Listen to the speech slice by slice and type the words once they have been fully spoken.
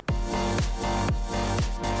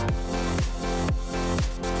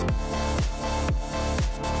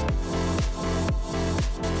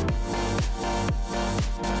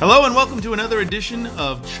Hello and welcome to another edition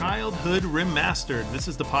of Childhood Remastered. This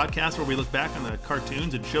is the podcast where we look back on the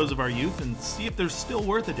cartoons and shows of our youth and see if they're still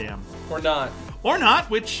worth a damn. Or not. Or not,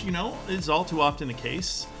 which, is all too often the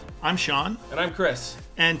case. I'm Sean. And I'm Chris.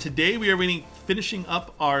 And today we are finishing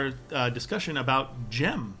up our discussion about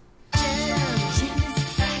Jem.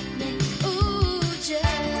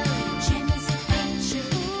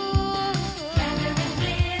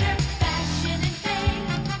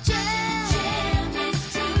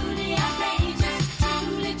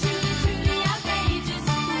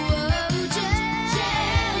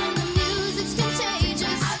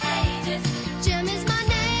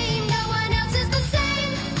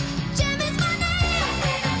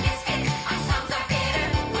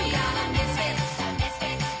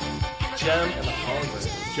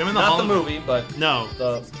 Jem and the Not the movie, but no,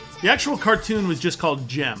 the actual cartoon was just called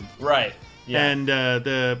Jem. Right. Yeah. And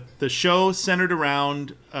the show centered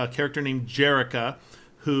around a character named Jerrica,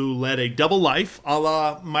 who led a double life, a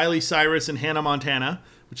la Miley Cyrus and Hannah Montana,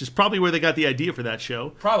 which is probably where they got the idea for that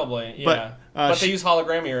show. Probably, yeah. But they use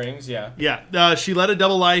hologram earrings, yeah. Yeah. She led a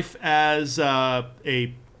double life as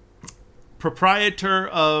a proprietor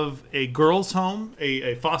of a girls' home,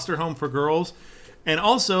 a foster home for girls, and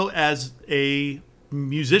also as a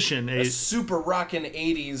musician, a super rockin'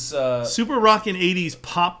 80s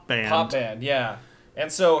pop band. Pop band, yeah. And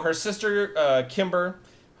so her sister Kimber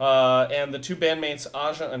and the two bandmates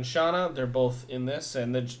Aja and Shauna, they're both in this,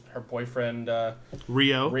 and then her boyfriend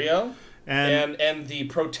Rio, and the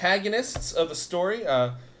protagonists of the story,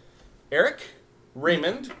 Eric,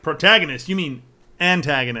 Raymond. Protagonist? You mean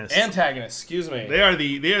antagonist? Antagonist. Excuse me. They are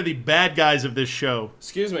the bad guys of this show.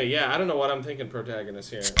 Excuse me. Yeah, I don't know what I'm thinking. Protagonist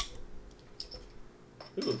here.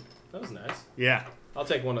 Ooh, that was nice. Yeah. I'll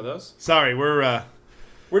take one of those. Sorry, we're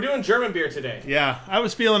doing German beer today. Yeah, I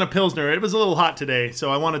was feeling a Pilsner. It was a little hot today,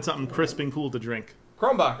 so I wanted something crisp and cool to drink.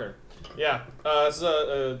 Kronbacher. Yeah, this is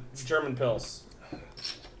a German Pils.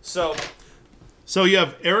 So you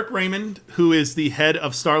have Eric Raymond, who is the head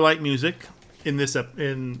of Starlight Music in this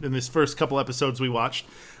in this first couple episodes we watched.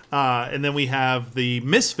 And then we have the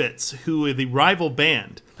Misfits, who are the rival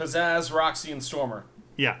band. Pizzazz, Roxy, and Stormer.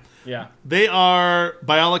 Yeah. Yeah. They are,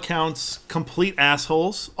 by all accounts, complete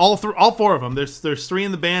assholes. All four of them. There's three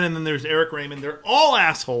in the band, and then there's Eric Raymond. They're all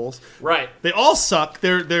assholes. Right. They all suck.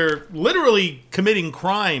 They're literally committing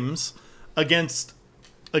crimes against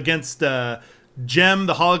Jem,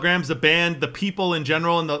 the holograms, the band, the people in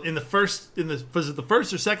general. Was it the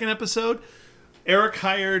first or second episode? Eric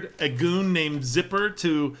hired a goon named Zipper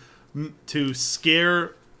to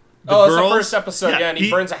scare the girls. It's the first episode, yeah, and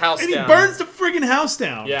he burns a house down. And he burns the friggin' house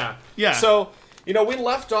down. Yeah. Yeah. So, we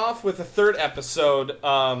left off with the third episode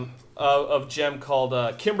of Jem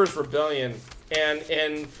called Kimber's Rebellion.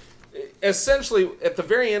 And essentially, at the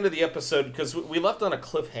very end of the episode, because we left on a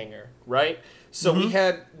cliffhanger, right? So we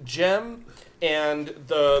had Jem and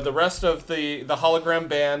the rest of the hologram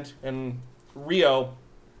band and Rio.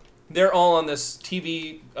 They're all on this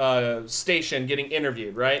TV station getting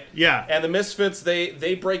interviewed, right? Yeah. And the Misfits,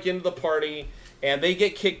 they break into the party, and they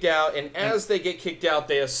get kicked out. And as they get kicked out,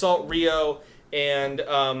 they assault Rio, and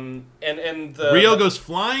Rio goes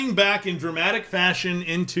flying back in dramatic fashion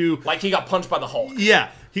into... Like he got punched by the Hulk.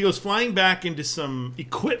 Yeah. He goes flying back into some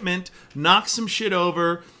equipment, knocks some shit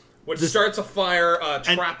over... Which starts a fire,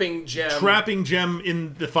 trapping Jem. Trapping Jem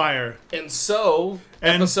in the fire. And so...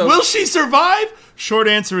 will she survive? Short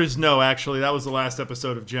answer is no, actually. That was the last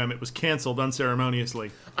episode of Jem. It was canceled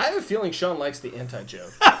unceremoniously. I have a feeling Sean likes the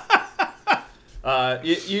anti-joke.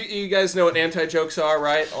 You guys know what anti-jokes are,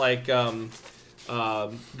 right? Like, guy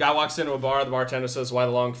walks into a bar, the bartender says, "Why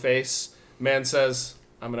the long face?" Man says,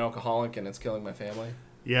 "I'm an alcoholic and it's killing my family."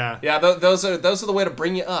 Yeah. Yeah, those are the way to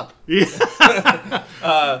bring you up. Yeah.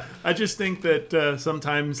 I just think that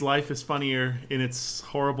sometimes life is funnier in its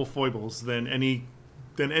horrible foibles than any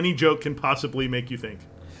joke can possibly make you think.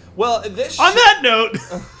 Well, on that note,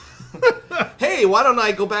 hey, why don't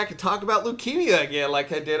I go back and talk about leukemia again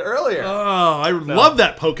like I did earlier? Oh, I love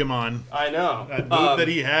that Pokemon. I know. That move that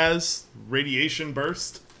he has, Radiation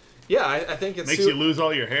Burst. Yeah, I think it makes you lose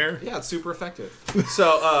all your hair. Yeah, it's super effective.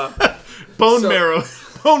 So, bone marrow.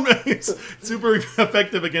 Bone marrow is super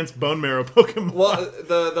effective against bone marrow Pokemon. Well,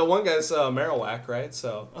 the one guy's Marowak, right?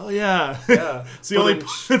 So. Oh yeah. Yeah. It's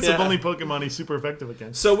the only Pokemon he's super effective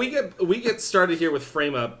against. So we get started here with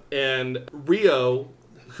Frame Up, and Rio,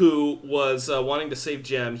 who was wanting to save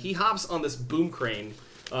Jem, he hops on this boom crane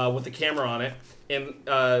with the camera on it, and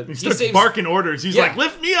he starts barking orders. He's like,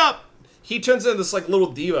 "Lift me up." he turns into this like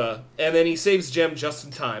little diva, and then he saves Jem just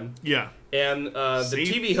in time. Yeah. And the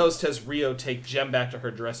TV host has Rio take Jem back to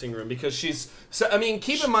her dressing room because she's. So I mean,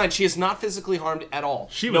 keep in mind she is not physically harmed at all.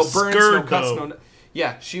 She was no burns, scarred, no cuts, though. no.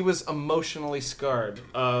 Yeah, she was emotionally scarred.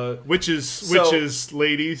 Which is,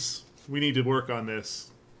 ladies, we need to work on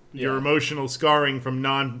this. Your Yeah. emotional scarring from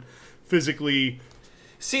non-physically.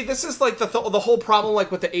 See, this is like the whole problem, like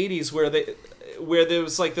with the '80s, where there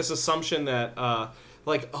was like this assumption that,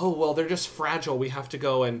 like, oh well, they're just fragile. We have to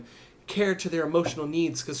go and care to their emotional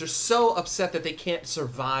needs because they're so upset that they can't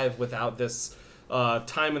survive without this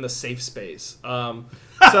time in the safe space.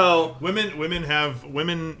 So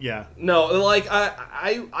women, yeah. no, like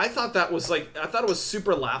I thought that was like I thought it was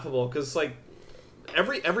super laughable because like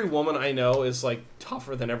every woman I know is like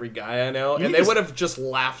tougher than every guy I know, and they would have just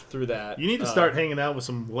laughed through that. You need to start hanging out with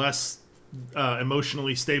some less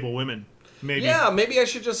emotionally stable women. Maybe. Yeah, maybe I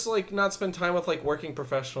should just like not spend time with like working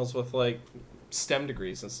professionals with like STEM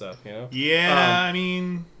degrees and stuff. You know? Yeah, I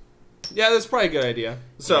mean. Yeah, that's probably a good idea.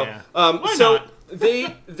 So, Yeah. Why so not?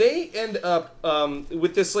 they end up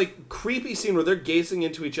with this like creepy scene where they're gazing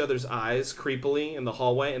into each other's eyes creepily in the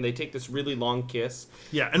hallway, and they take this really long kiss.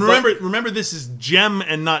 Yeah, and remember, this is Jem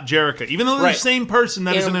and not Jerica. Even though they're Right. the same person,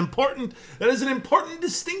 that is And- an important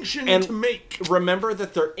distinction And to make. remember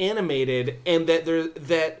that they're animated, and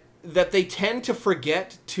that that they tend to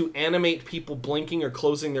forget to animate people blinking or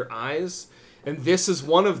closing their eyes. And this is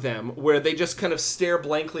one of them where they just kind of stare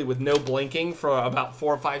blankly with no blinking for about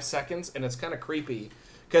 4 or 5 seconds, and it's kind of creepy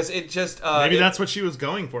because it just Maybe that's what she was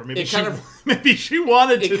going for. Maybe it she kind of- maybe she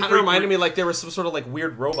wanted to. it kind of reminded me like there were some sort of like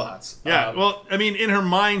weird robots. Yeah, well, I mean, in her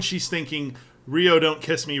mind, she's thinking, Rio, don't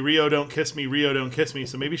kiss me, Rio, don't kiss me, Rio, don't kiss me.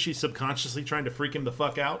 So maybe she's subconsciously trying to freak him the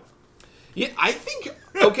fuck out. Yeah, I think.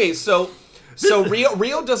 Okay, so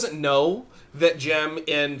Rio doesn't know that Jem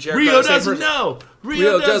and Jericho. Rio are the same doesn't person. know.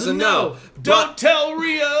 Rio doesn't know. Don't tell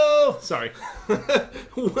Rio. Sorry.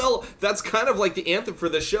 Well, that's kind of like the anthem for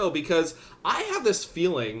the show because I have this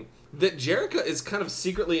feeling that Jerica is kind of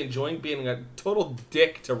secretly enjoying being a total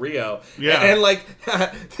dick to Rio. Yeah. And like,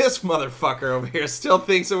 this motherfucker over here still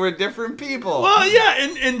thinks that we're different people. Well, yeah,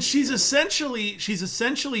 and she's essentially,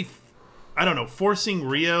 I don't know, forcing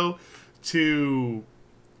Rio to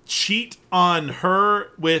cheat on her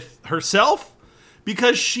with herself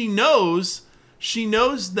because she knows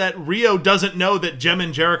that Rio doesn't know that Jem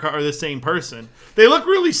and Jerica are the same person. They look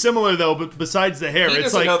really similar though, but besides the hair, He it's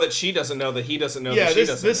doesn't like know that she doesn't know that he doesn't know yeah, that she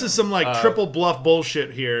doesn't this know. is some like triple bluff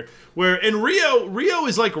bullshit here. Where and Rio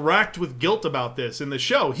is like racked with guilt about this in the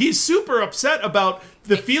show. He's super upset about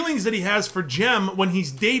the feelings that he has for Jem when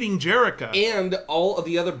he's dating Jerica. And all of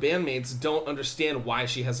the other bandmates don't understand why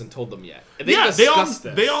she hasn't told them yet. They Yeah, discuss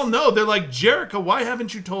this. they all know. They're like, Jerica, why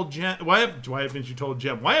haven't you told Jem? Why haven't you told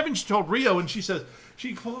Jem? Why haven't you told Rio? And she says,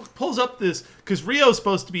 she pulls up this, because Rio's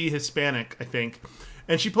supposed to be Hispanic, I think.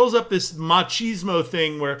 And she pulls up this machismo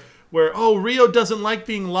thing where Rio doesn't like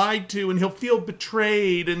being lied to and he'll feel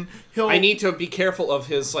betrayed and he'll... I need to be careful of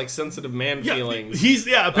his like sensitive man feelings. He's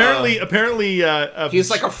apparently He's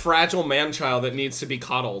like a fragile man-child that needs to be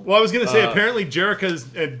coddled. Well, I was gonna say apparently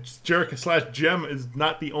Jerica / Jem is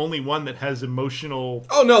not the only one that has emotional.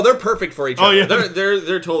 Oh no, they're perfect for each other. Oh, yeah.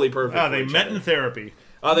 They're totally perfect. Ah, for they each met other. in therapy.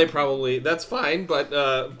 They probably that's fine, but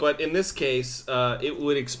in this case, it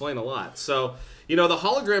would explain a lot. So the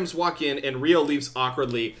holograms walk in and Rio leaves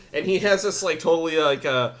awkwardly, and he has this like totally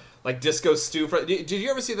like disco stew. Did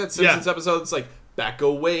you ever see that Simpsons episode? It's like back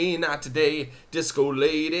away, not today, disco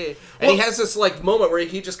lady, and he has this like moment where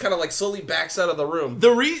he just kind of like slowly backs out of the room.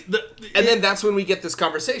 And then that's when we get this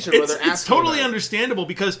conversation where they're asking. It's totally about it. understandable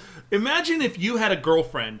because imagine if you had a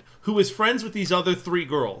girlfriend who was friends with these other 3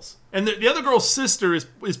 girls, and the other girl's sister is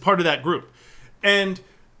part of that group, and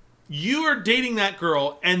you are dating that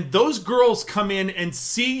girl, and those girls come in and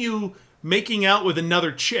see you making out with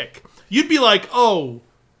another chick. You'd be like, oh,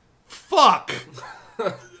 fuck.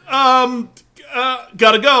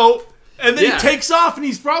 Gotta go. And then he takes off, and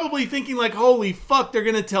he's probably thinking like, holy fuck, they're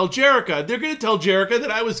gonna tell Jerica. They're gonna tell Jerica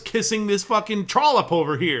that I was kissing this fucking trollop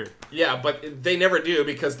over here. Yeah, but they never do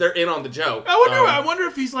because they're in on the joke. I wonder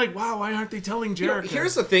if he's like, wow, why aren't they telling Jerica?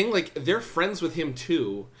 Here's the thing, like, they're friends with him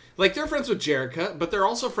too. Like, they're friends with Jerica, but they're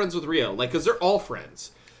also friends with Rio, like, because they're all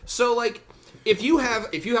friends. So, like, if you have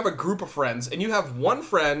a group of friends, and you have one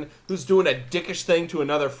friend who's doing a dickish thing to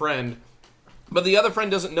another friend, but the other friend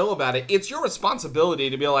doesn't know about it, it's your responsibility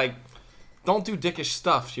to be like, don't do dickish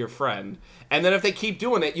stuff to your friend. And then if they keep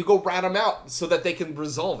doing it, you go rat them out so that they can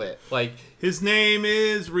resolve it. Like, his name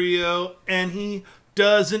is Rio, and he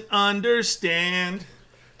doesn't understand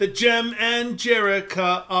that Jem and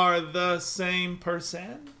Jerica are the same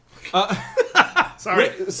person.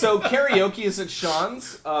 Sorry. So karaoke is at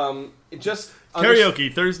Sean's.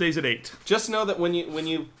 Karaoke Thursdays at 8. Just know that when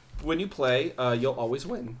you play, you'll always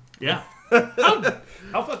win. Yeah.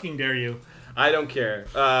 How fucking dare you? I don't care.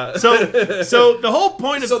 So the whole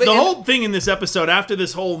point of whole thing in this episode, after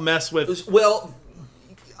this whole mess with, well,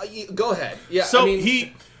 go ahead. Yeah. So I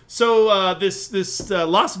mean, this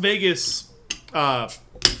Las Vegas. There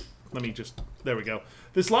we go.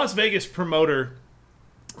 This Las Vegas promoter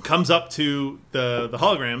comes up to the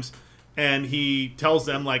holograms, and he tells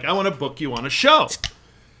them, like, I want to book you on a show.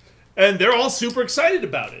 And they're all super excited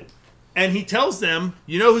about it. And he tells them,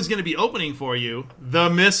 you know who's going to be opening for you? The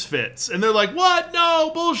Misfits. And they're like, what?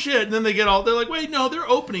 No, bullshit. And then they're like, wait, no, they're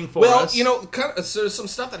opening for us. Well, so there's some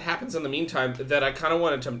stuff that happens in the meantime that I kind of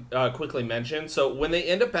wanted to quickly mention. So when they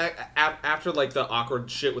end up back, after, like, the awkward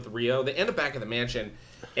shit with Rio, they end up back at the mansion.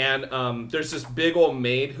 And there's this big old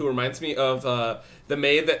maid who reminds me of the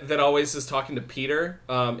maid that always is talking to Peter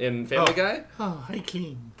in Family Guy. Oh, hi,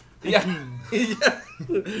 King. Yeah. Yeah.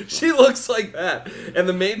 She looks like that. And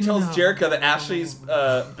the maid tells Jerica that Ashley's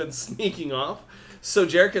been sneaking off. So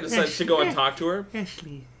Jerica decides to go and talk to her.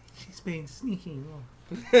 Ashley, she's been sneaking off.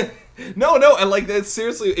 No, and like that's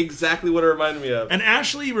seriously exactly what it reminded me of. And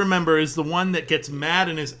Ashley, remember, is the one that gets mad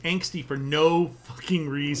and is angsty for no fucking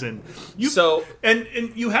reason. And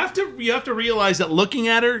you have to realize that looking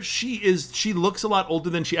at her, she looks a lot older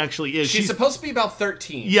than she actually is. She's supposed to be about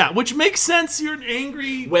 13. Yeah, which makes sense. You're an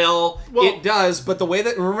angry. Well, it does, but the way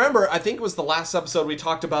that remember, I think it was the last episode we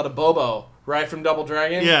talked about a Bobo. Right, from Double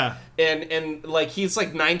Dragon? Yeah. And like, he's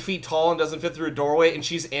like 9 feet tall and doesn't fit through a doorway, and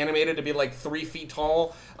she's animated to be like 3 feet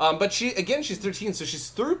tall. But she's 13, so she's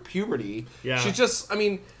through puberty. Yeah. She's just, I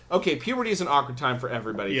mean, okay, puberty is an awkward time for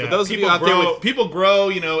everybody. Yeah. For those of you out there people grow,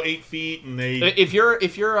 8 feet, and they... If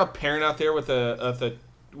you're a parent out there with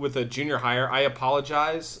a junior hire, I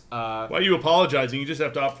apologize. Why are you apologizing? You just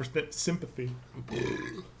have to offer sympathy.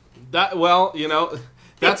 That's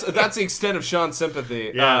the extent of Sean's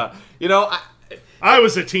sympathy. Yeah. I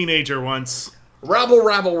was a teenager once. Rabble.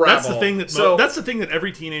 That's the thing that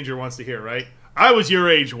every teenager wants to hear, right? I was your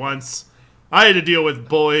age once. I had to deal with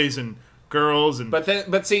boys and girls and.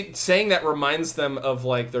 But see, saying that reminds them of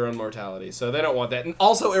like their own mortality, so they don't want that. And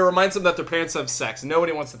also, it reminds them that their parents have sex.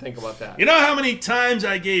 Nobody wants to think about that. You know how many times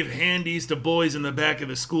I gave handies to boys in the back of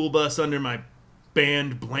the school bus under my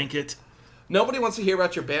band blanket? Nobody wants to hear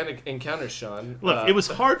about your band encounters, Sean. Look, it was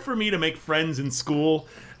hard for me to make friends in school.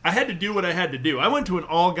 I had to do what I had to do. I went to an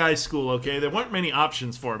all-guys school, okay? There weren't many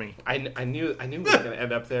options for me. I knew we were going to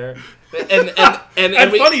end up there. And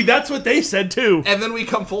funny, that's what they said, too. And then we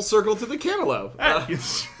come full circle to the Cantaloupe. Let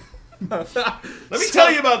me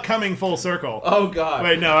tell you about coming full circle. Oh, God.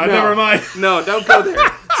 Wait, never mind. No, don't go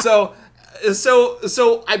there. So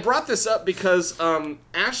I brought this up because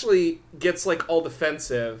Ashley gets, like, all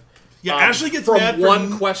defensive. Yeah, Ashley gets from mad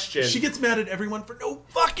one question. She gets mad at everyone for no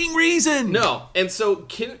fucking reason. No, and so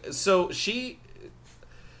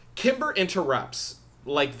Kimber interrupts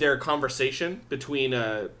like their conversation between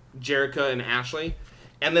Jerica and Ashley,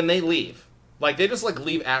 and then they leave. Like they just like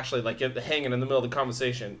leave Ashley like hanging in the middle of the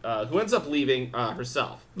conversation. Who ends up leaving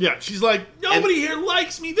herself? Yeah, she's like, nobody here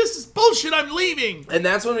likes me. This is bullshit. I'm leaving. And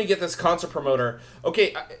that's when we get this concert promoter.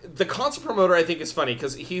 Okay, the concert promoter I think is funny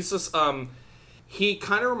because he's this He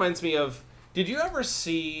kind of reminds me of... Did you ever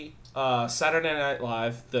see Saturday Night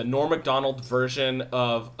Live, the Norm Macdonald version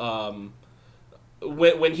of...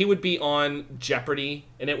 when he would be on Jeopardy,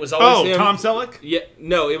 and it was always him. Tom Selleck? Yeah,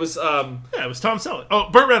 no, it was... it was Tom Selleck. Oh,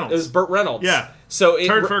 Burt Reynolds. It was Burt Reynolds. Yeah. So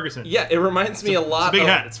Turd Ferguson. Yeah, it reminds me a lot of... It's a big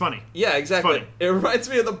hat. It's funny. Yeah, exactly. Funny. It reminds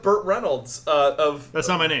me of the Burt Reynolds of... That's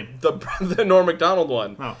not my name. The Norm Macdonald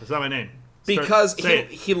one. No, it's not my name. Because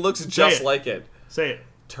he looks just like it. Say it.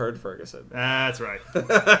 Turd Ferguson. That's right.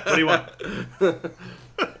 What do you want?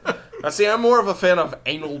 See, I'm more of a fan of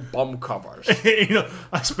anal bum covers.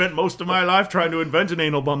 I spent most of my life trying to invent an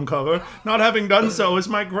anal bum cover. Not having done so is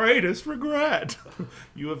my greatest regret.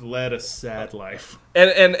 You have led a sad life.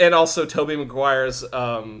 And also Tobey Maguire's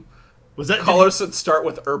was that colors that start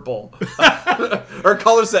with Urple. Or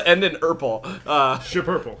colors that end in Urple.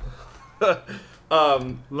 Purple.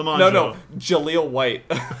 No, Jaleel White.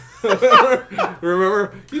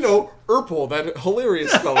 Remember, Urple, that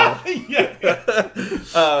hilarious fellow.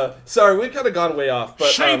 Yeah. Sorry, we've kind of gone way off,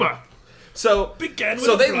 but Shaba. So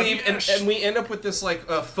they leave, and we end up with this like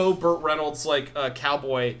faux Burt Reynolds like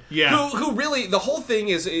cowboy. Yeah. Who really the whole thing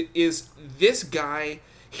is this guy.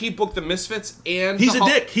 He booked the Misfits, and he's a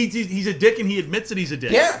dick. He's a dick, and he admits that he's a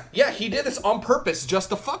dick. Yeah. He did this on purpose just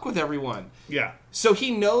to fuck with everyone. Yeah. So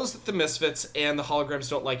he knows that the Misfits and the Holograms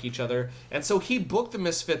don't like each other, and so he booked the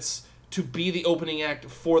Misfits to be the opening act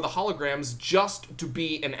for the holograms, just to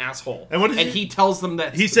be an asshole. And what he tells them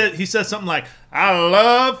that he says something like, "I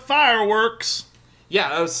love fireworks."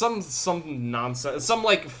 Yeah, some nonsense, some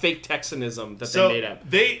like fake Texanism that they made up.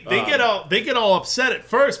 They get all upset at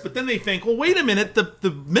first, but then they think, well, wait a minute,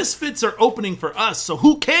 the Misfits are opening for us, so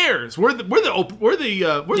who cares? We're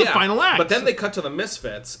the final act. But then they cut to the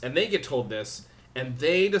Misfits, and they get told this, and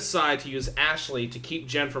they decide to use Ashley to keep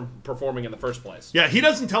Jen from performing in the first place. Yeah, he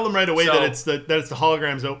doesn't tell them right away that it's the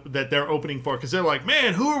holograms that they're opening for, because they're like,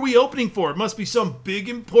 man, who are we opening for? It must be some big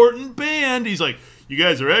important band. He's like, you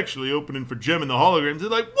guys are actually opening for Jem and the Holograms. They're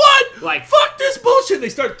like, what? Like, fuck this bullshit. They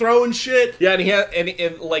start throwing shit. Yeah, and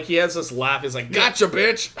he has this laugh. He's like, gotcha,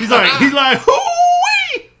 bitch. He's like,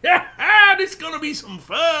 hoo-wee! This is gonna be some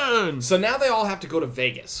fun. So now they all have to go to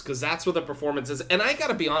Vegas, because that's where the performance is. And I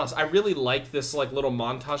gotta be honest, I really liked this like little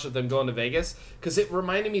montage of them going to Vegas, because it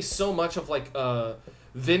reminded me so much of like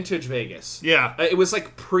vintage Vegas. Yeah. It was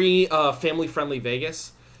like family friendly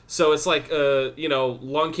Vegas. So it's like,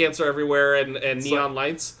 lung cancer everywhere and neon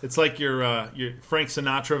lights. It's like your Frank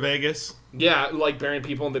Sinatra Vegas. Yeah, like burying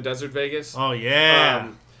people in the desert Vegas. Oh yeah,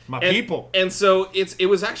 people. And so it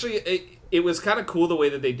was actually it was kind of cool the way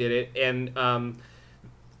that they did it, and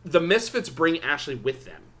the Misfits bring Ashley with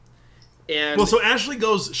them. And so Ashley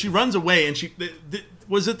she runs away, and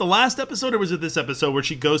was it the last episode or was it this episode where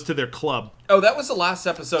she goes to their club? Oh, that was the last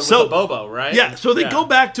episode with the Bobo, right? Yeah, so they go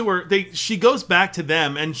back to her. She goes back to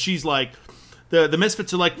them, and she's like, the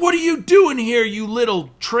Misfits are like, what are you doing here, you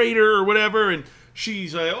little traitor or whatever? And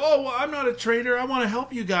she's like, oh, well, I'm not a traitor. I want to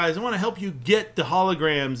help you guys. I want to help you get the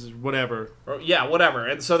holograms, whatever. Yeah, whatever.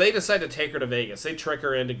 And so they decide to take her to Vegas. They trick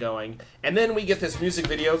her into going. And then we get this music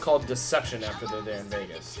video called Deception after they're there in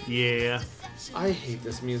Vegas. Yeah. I hate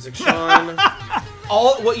this music, Sean.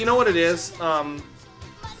 You know what it is?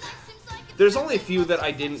 There's only a few that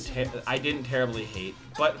I didn't terribly hate,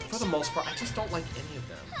 but for the most part, I just don't like any of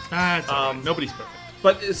them. Nobody's perfect.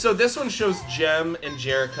 But so this one shows Jem and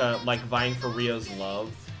Jerrica like vying for Rio's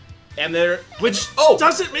love, and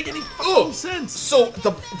doesn't make any fucking sense. So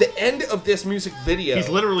the end of this music video, he's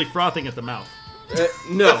literally frothing at the mouth.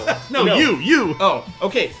 No, you. Oh,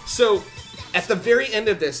 okay. So at the very end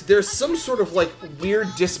of this, there's some sort of like weird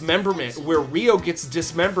dismemberment where Rio gets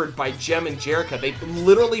dismembered by Jem and Jerrica. They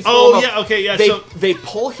literally pull him up. They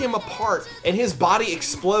pull him apart, and his body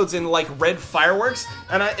explodes in like red fireworks.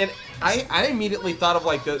 And I immediately thought of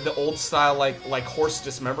like the old style like horse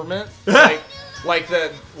dismemberment, like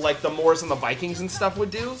the Moors and the Vikings and stuff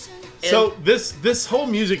would do. So this whole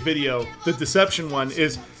music video, the Deception one,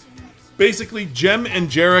 is basically Jem and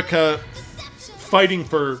Jerrica fighting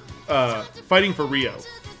for Rio.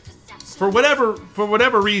 For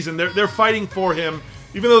whatever reason, they're fighting for him,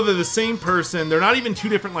 even though they're the same person. They're not even two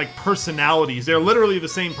different like personalities. They're literally the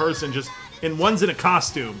same person, just one's in a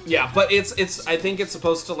costume. Yeah, but it's I think it's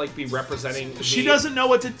supposed to like be representing. She doesn't know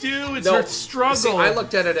what to do. It's her struggle. See, I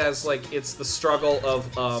looked at it as like it's the struggle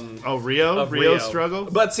of Rio's struggle.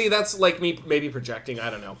 But see, that's like me maybe projecting. I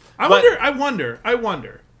don't know. I wonder.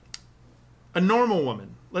 A normal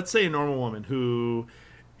woman, let's say a normal woman who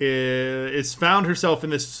is found herself in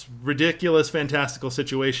this ridiculous, fantastical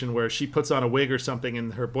situation where she puts on a wig or something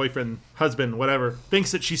and her boyfriend, husband, whatever,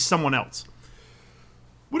 thinks that she's someone else.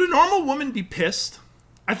 Would a normal woman be pissed?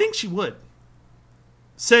 I think she would.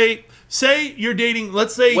 Say you're dating,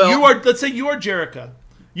 let's say you are Jerrica.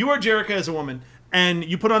 You are Jerrica as a woman, and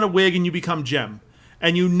you put on a wig and you become Jem.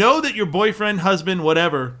 And you know that your boyfriend, husband,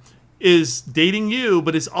 whatever, is dating you,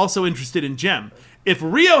 but is also interested in Jem. If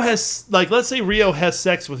Rio has, let's say Rio has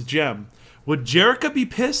sex with Jem, would Jerrica be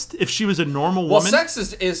pissed if she was a normal woman? Well, sex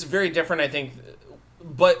is very different, I think.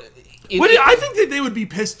 But I think that they would be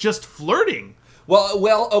pissed just flirting.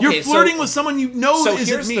 Well, okay. You're flirting with someone you know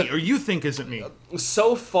isn't me, or you think isn't me.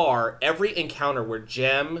 So far, every encounter where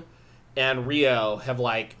Jem and Rio have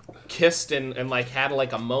like kissed and like had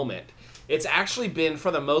like a moment, it's actually been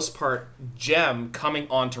for the most part Jem coming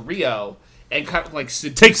on to Rio. And kind of like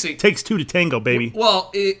seducing. Takes two to tango, baby.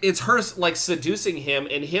 Well, it's her like seducing him,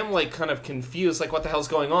 and him like kind of confused, like what the hell's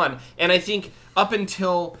going on. And I think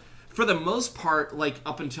for the most part, like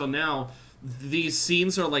up until now, these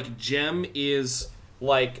scenes are like Jem is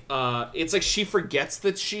like it's like she forgets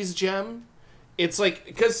that she's Jem. It's like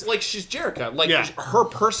because like she's Jerrica, like her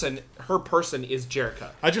person is Jerrica.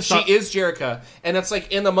 She is Jerrica, and it's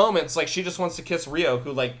like in the moment, it's like she just wants to kiss Rio,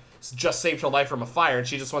 who like just saved her life from a fire, and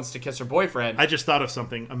she just wants to kiss her boyfriend. I just thought of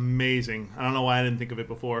something amazing. I don't know why I didn't think of it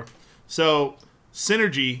before. So,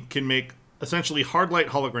 Synergy can make essentially hard light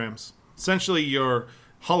holograms. Essentially your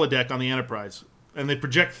holodeck on the Enterprise. and they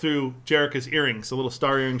project through Jerrica's earrings, the little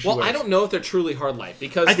star earrings she Well, wears. I don't know if they're truly hard light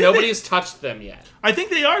because think nobody has touched them yet. I think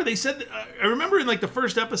they are. They said. I remember in like the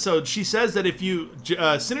first episode, she says that if you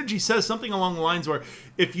Synergy says something along the lines where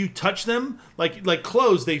if you touch them, like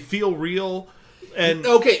clothes, they feel real. And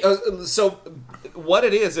Okay, so what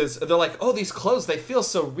it is they're like, oh, these clothes, they feel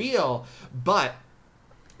so real, but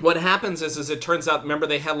what happens is it turns out, remember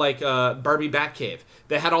they had like Barbie Batcave.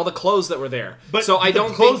 They had all the clothes that were there. But so I the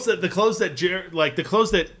don't clothes think... the clothes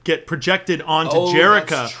that get projected onto Oh, Jerrica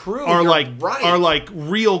that's true. are You're right. are like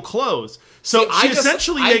real clothes. So she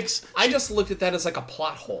essentially makes. I just looked at that as like a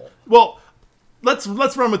plot hole. Well, let's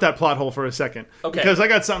run with that plot hole for a second, Okay. because I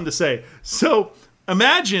got something to say. So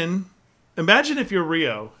imagine if you're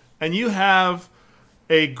Rio and you have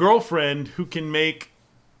a girlfriend who can make,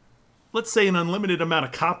 let's say, an unlimited amount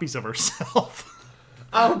of copies of herself.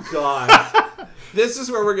 Oh, God. This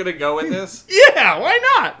is where we're going to go with this? Yeah, why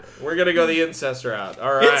not? We're going to go the incest route.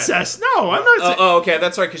 All right. Incest? No, I'm not saying. Oh, okay,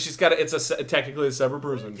 that's right, because she's got technically a separate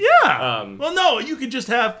person. Yeah. Well, no, you could just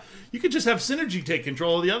have Synergy take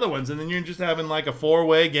control of the other ones, and then you're just having like a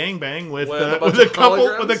 4-way gangbang with With a bunch with a of couple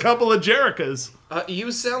holograms? with a couple of Jerricas.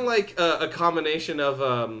 You sound like a combination of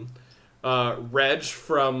Reg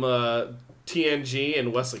from TNG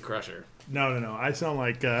and Wesley Crusher. No. I sound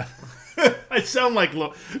like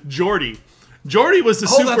Geordi. Geordi was the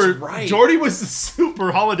super. That's right. Geordi was the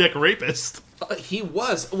super holodeck rapist. He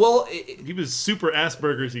was. Well, He was super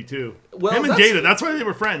Asperger's-y too. Well, Him and that's- Data. That's why they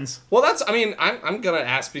were friends. well, that's. I mean, I'm gonna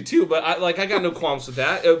ask me too, but I got no qualms with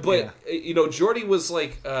that. But you know, Jordy was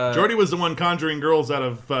like. Geordi was the one conjuring girls out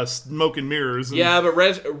of smoke and mirrors. And, Yeah, but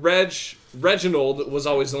Reginald was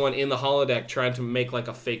always the one in the holodeck trying to make like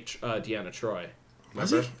a fake Deanna Troy.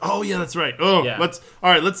 Was he? Oh yeah, that's right. Oh, Yeah.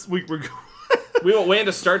 we're. We went way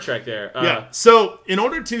into Star Trek there. Yeah. So in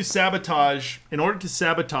order to sabotage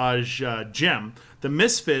Gem, the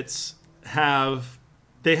Misfits have.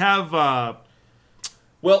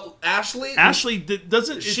 Well, Ashley.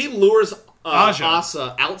 Doesn't She lures Aja.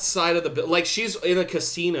 Asa outside of the like she's in a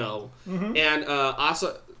casino, and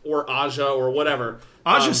Asa or Aja or whatever.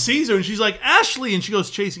 Aja sees her and she's like Ashley, and she goes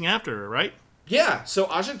chasing after her, right? Yeah, so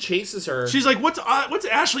Aja chases her. She's like, "What's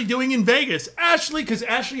Ashley doing in Vegas?" Ashley, because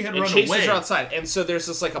Ashley had and run chases away, her outside, and so there's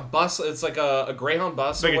this like a bus. It's like a Greyhound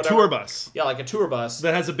bus, like or a whatever. tour bus Yeah, like a tour bus.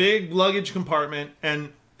 that has a big luggage compartment,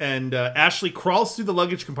 and Ashley crawls through the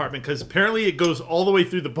luggage compartment because apparently it goes all the way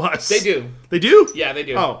through the bus. They do. They do? Yeah, they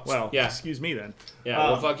do. Oh well. Yeah. Excuse me then. Yeah,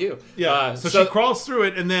 well, fuck you. Yeah. So she crawls through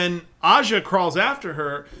it, and then Aja crawls after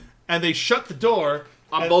her, and they shut the door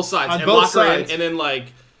on both sides, On and both lock her in, sides. and then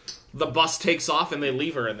like the bus takes off, and they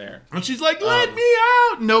leave her in there. And she's like, "Let me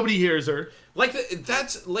out!" Nobody hears her. Like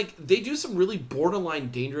that's like they do some really borderline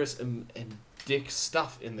dangerous and dick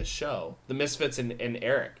stuff in the show. The Misfits and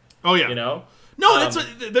Eric. Oh yeah. You know. No, that's what,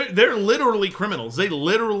 they're literally criminals. They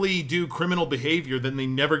literally do criminal behavior that they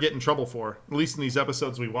never get in trouble for. At least in these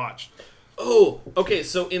episodes we watched. Oh, okay.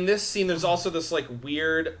 So in this scene, there's also this like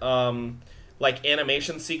weird, like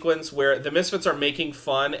animation sequence where the Misfits are making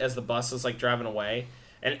fun as the bus is like driving away,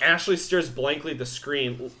 and Ashley stares blankly at the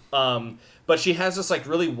screen. But she has this like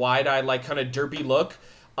really wide-eyed, like kind of derpy look,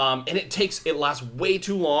 and it lasts way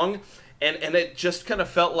too long. And it just kind of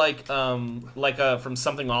felt like from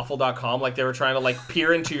somethingawful.com, like they were trying to like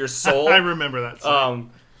peer into your soul. I remember that.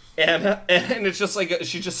 And it's just like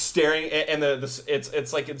she's just staring, and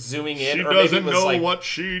it's like it's zooming in. She or maybe doesn't it was know like, what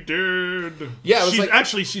she did. Yeah, it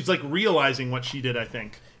was she's like realizing what she did, I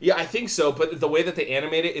think. Yeah, I think so. But the way that they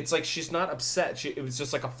animate it, it's like she's not upset. It was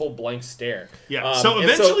just like a full blank stare. Yeah. So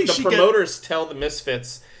eventually, the promoters tell the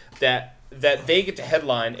Misfits that they get to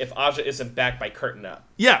headline if Aja isn't back by curtain up.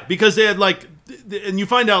 Yeah, because they had like, and you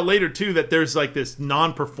find out later too that there's like this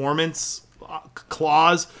non-performance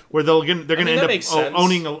clause where they're going to end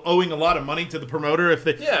up owing a lot of money to the promoter if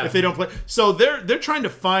they don't play. So they're trying to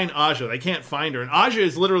find Aja. They can't find her, and Aja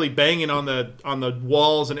is literally banging on the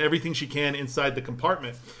walls and everything she can inside the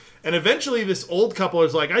compartment. And eventually, this old couple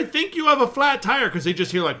is like, "I think you have a flat tire," because they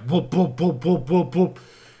just hear like boop boop boop boop boop boop,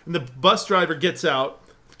 and the bus driver gets out,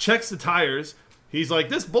 checks the tires. He's like,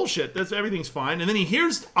 "This bullshit. Everything's fine." And then he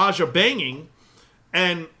hears Aja banging,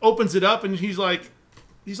 and opens it up, and he's like,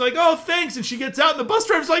 "Oh, thanks." And she gets out, and the bus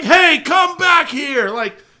driver's like, "Hey, come back here!"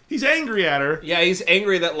 Like he's angry at her. Yeah, he's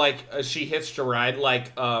angry that like she hitched a ride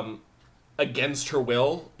like against her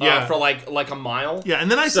will. Yeah. For like a mile. Yeah,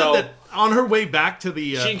 and then I said that on her way back to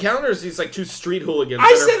the, she encounters these like two street hooligans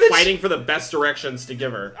that are fighting for the best directions to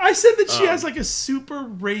give her. I said that she has like a super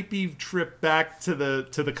rapey trip back to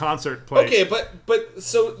the concert place. Okay, but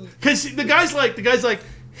so because the guy's like,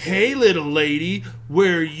 hey, little lady,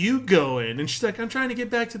 where are you going? And she's like, I'm trying to get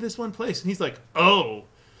back to this one place. And he's like, oh,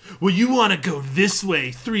 well, you want to go this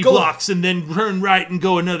way 3 blocks and then turn right and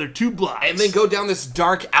go another 2 blocks. And then go down this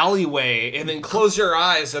dark alleyway and then close your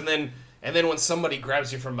eyes and then when somebody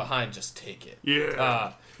grabs you from behind, just take it.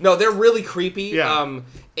 Yeah. No, they're really creepy. Yeah.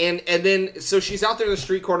 And then, so she's out there in the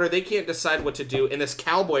street corner. They can't decide what to do. And this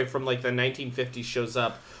cowboy from, like, the 1950s shows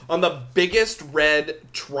up on the biggest red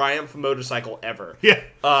Triumph motorcycle ever. Yeah.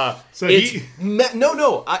 So I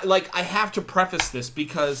have to preface this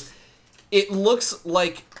because it looks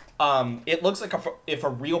like if a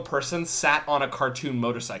real person sat on a cartoon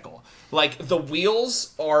motorcycle. Like, the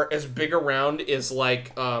wheels are as big around as,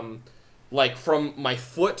 like from my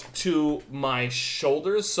foot to my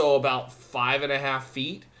shoulders, so about 5.5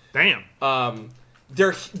 feet. Damn.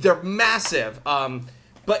 They're massive.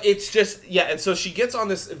 But it's just, yeah, and so she gets on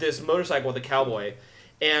this motorcycle with a cowboy,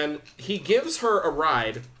 and he gives her a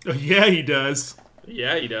ride. Oh, yeah, he does.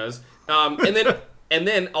 Yeah, he does. And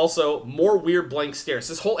then also more weird blank stares.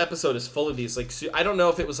 This whole episode is full of these, like, I don't know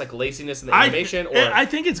if it was like laziness in the animation or I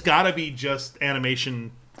think it's got to be just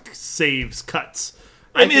animation saves cuts.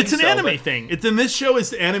 I mean, it's an anime thing. It's in this show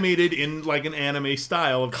is animated in like an anime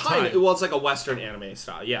style of time. Well, it's like a Western anime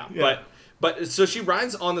style, yeah. But so she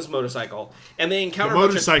rides on this motorcycle, and they encounter the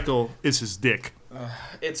motorcycle is his dick.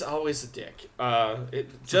 It's always a dick.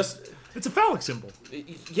 It's a phallic symbol.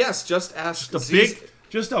 Yes, just ask.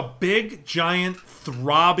 Just a big, giant,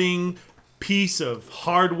 throbbing piece of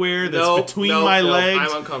hardware that's between my legs.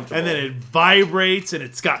 I'm uncomfortable. And then it vibrates, and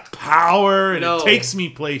it's got power, and it takes me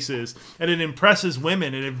places, and it impresses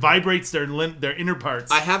women, and it vibrates their inner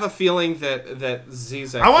parts. I have a feeling that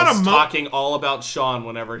Zizek is talking all about Sean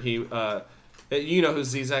whenever he... you know who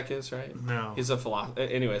Zizek is, right? No. He's a philosopher.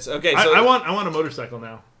 Anyways, okay, so... I want a motorcycle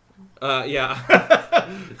now. Yeah.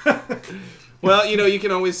 Well, you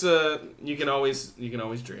can always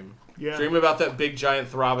dream. Yeah. Dream about that big, giant,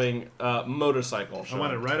 throbbing motorcycle. Sean. I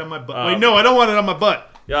want it right on my butt. Wait, no, I don't want it on my butt.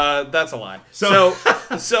 That's a lie. So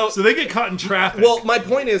they get caught in traffic. Well, my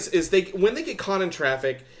point is when they get caught in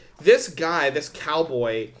traffic, this guy, this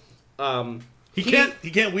cowboy, he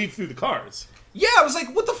can't weave through the cars. Yeah, I was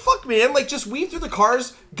like, what the fuck, man? Like, just weave through the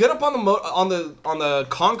cars, get up on the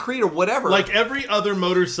concrete or whatever. Like every other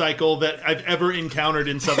motorcycle that I've ever encountered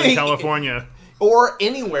in Southern California. Or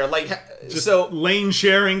anywhere, like just lane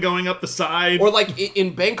sharing going up the side, or like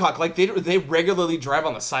in Bangkok, like they regularly drive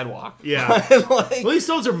on the sidewalk. Yeah, like, at least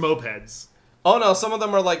those are mopeds. Oh no, some of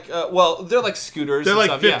them are like they're like scooters. They're like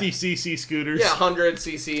stuff, 50cc scooters. Yeah,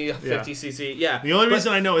 100cc, 50cc. Yeah. The only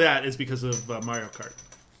reason I know that is because of Mario Kart.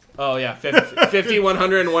 Oh yeah, 50,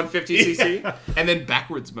 100, and 150cc, yeah. And then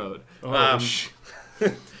backwards mode.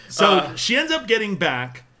 So she ends up getting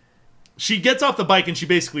back. She gets off the bike and she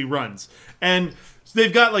basically runs. And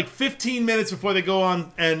they've got like 15 minutes before they go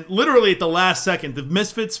on. And literally at the last second, the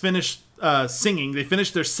Misfits finish singing. They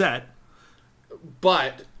finish their set.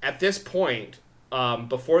 But at this point,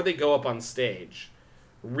 before they go up on stage,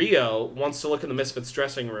 Rio wants to look in the Misfits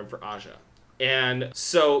dressing room for Aja. And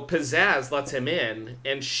so Pizzazz lets him in,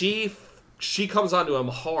 and she comes onto him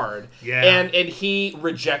hard. Yeah. And he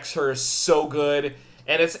rejects her so good.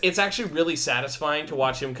 And it's actually really satisfying to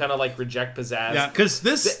watch him kind of like reject Pizzazz. Yeah, because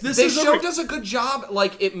this show does a good job,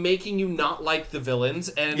 like it making you not like the villains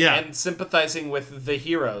and sympathizing with the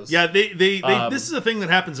heroes. Yeah, they this is a thing that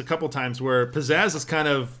happens a couple times where Pizzazz is kind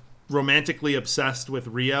of romantically obsessed with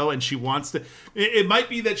Rio, and she wants to. It might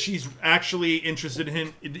be that she's actually interested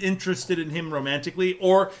in him romantically,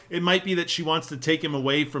 or it might be that she wants to take him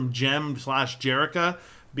away from Jem/Jerrica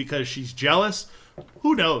because she's jealous.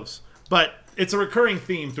 Who knows? But it's a recurring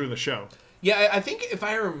theme through the show. Yeah, I think if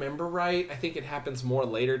I remember right, I think it happens more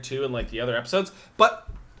later too in like the other episodes. But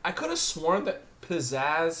I could have sworn that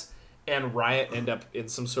Pizzazz and Riot end up in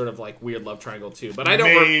some sort of like weird love triangle too. But I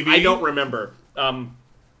don't remember.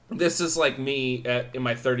 This is like me in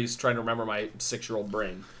my 30s trying to remember my 6-year-old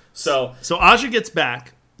brain. So Aja gets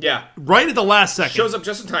back. Yeah. Right at the last second. Shows up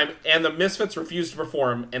just in time, and the Misfits refuse to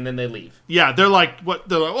perform, and then they leave. Yeah, they're like, what?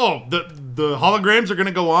 They're like, oh, the holograms are going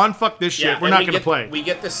to go on? Fuck this shit. We're not going to play. We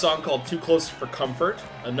get this song called Too Close for Comfort.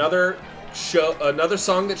 Another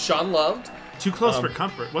song that Sean loved. Too Close for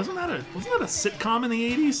Comfort. Wasn't that a sitcom in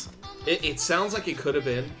the 80s? It sounds like it could have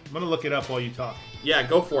been. I'm going to look it up while you talk. Yeah,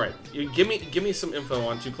 go for it. Give me some info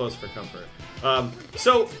on Too Close for Comfort.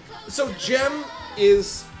 So Jem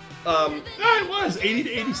is... it was 80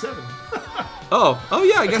 to 87. oh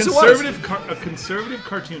yeah, I guess it was. A conservative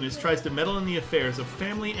cartoonist tries to meddle in the affairs of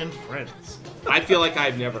family and friends. I feel like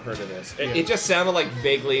I've never heard of this. It just sounded like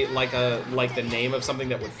vaguely like the name of something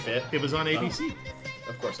that would fit. It was on ABC.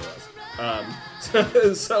 Of course it was.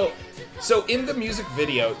 So in the music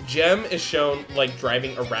video, Jem is shown like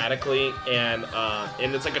driving erratically, and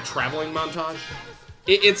it's like a traveling montage.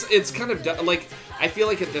 It's kind of like, I feel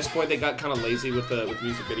like at this point they got kind of lazy with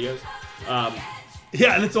music videos.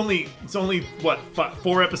 Yeah, and it's only what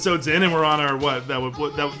 4 episodes in, and we're on our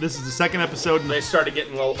this is the second episode. They started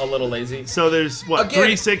getting a little lazy. So there's what, Again,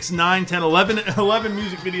 3, 6, 9, 10, 11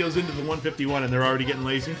 music videos into the 151, and they're already getting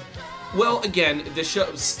lazy. Well, again, the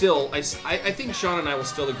show still. I think Sean and I will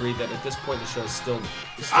still agree that at this point the show is still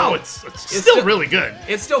it's still really good.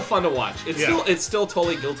 It's still fun to watch. It's still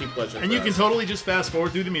totally guilty pleasure. And you can totally just fast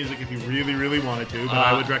forward through the music if you really, really wanted to. But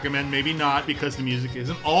I would recommend maybe not, because the music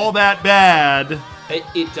isn't all that bad.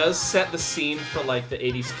 It does set the scene for like the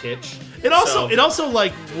 80s kitsch. It also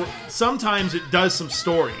like sometimes it does some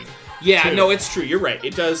story. Yeah, too. no, it's true. You're right.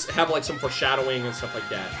 It does have like some foreshadowing and stuff like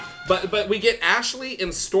that. But we get Ashley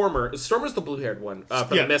and Stormer. Stormer's the blue-haired one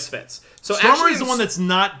from the Misfits. So Stormer Ashley is the one that's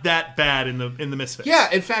not that bad in the Misfits. Yeah,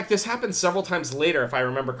 in fact, this happens several times later, if I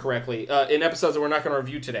remember correctly, in episodes that we're not going to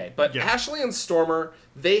review today. But Ashley and Stormer,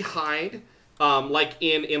 they hide like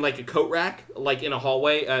in like a coat rack, like in a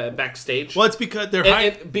hallway backstage. Well, it's because they're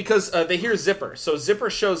hiding because they hear Zipper. So Zipper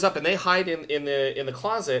shows up and they hide in the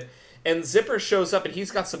closet. And Zipper shows up and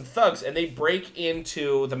he's got some thugs, and they break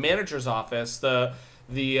into the manager's office. The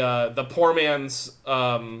poor man's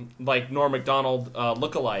like Norm Macdonald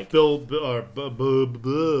lookalike.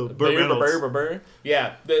 Burt Reynolds.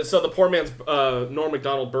 Yeah. So the poor man's Norm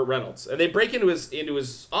Macdonald, Burt Reynolds, and they break into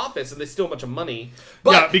his office and they steal a bunch of money.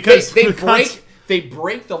 But because they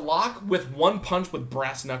break the lock with one punch with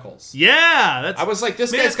brass knuckles. Yeah, I was like,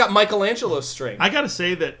 this guy's got Michelangelo's strength. I gotta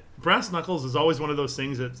say that brass knuckles is always one of those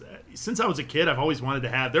things that, since I was a kid, I've always wanted to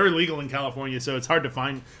have. They're illegal in California, so it's hard to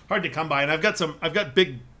come by. And I've got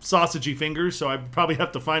big sausagey fingers, so I probably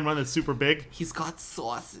have to find one that's super big. He's got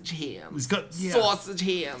sausage hands. He's got sausage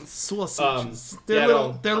hands. Sausages. They're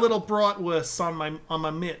little bratwursts on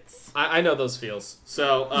my mitts. I know those feels.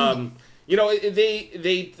 So you know,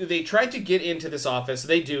 they tried to get into this office.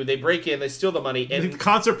 They do. They break in. They steal the money. And the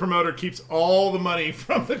concert promoter keeps all the money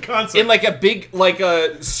from the concert in like a big, like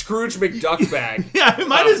a Scrooge McDuck bag. Yeah, it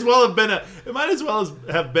might as well have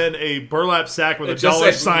been a burlap sack with a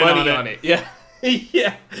dollar sign on it. Yeah,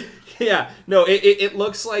 yeah. No, it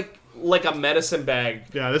looks like a medicine bag.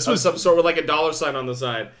 Yeah, this was some sort with like a dollar sign on the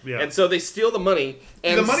side. Yeah. And so they steal the money,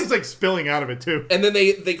 and the money's like spilling out of it too. And then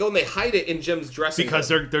they go and they hide it in Jim's dressing room.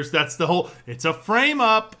 Because that's the whole. It's a frame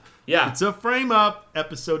up. Yeah, it's a frame up.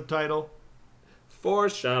 Episode title.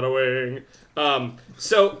 Foreshadowing.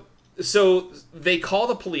 So they call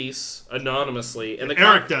the police anonymously, and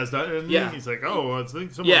Eric does that. And he's like, "Oh, it's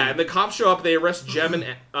someone." Yeah, and the cops show up. They arrest Jem and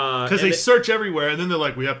because they search everywhere, and then they're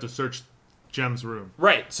like, "We have to search Jem's room."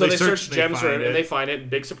 Right. So they search Jem's room, and they find it.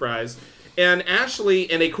 Big surprise. And Ashley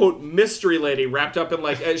and a quote mystery lady wrapped up in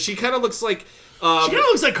like she kind of looks like she kind of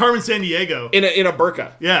looks like Carmen Sandiego in a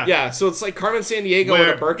burqa. Yeah. Yeah. So it's like Carmen Sandiego in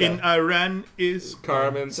a burqa. In Iran is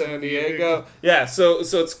Carmen Sandiego. Yeah. So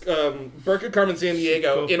it's burqa Carmen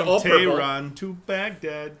Sandiego in all purple. Tehran to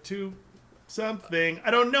Baghdad to something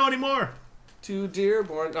I don't know anymore. To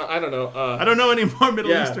Dearborn. No, I don't know. I don't know any more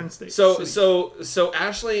Middle Eastern states. So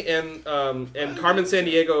Ashley and Carmen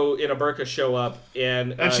Sandiego in a burqa show up,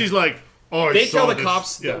 and she's like, "Oh, they tell the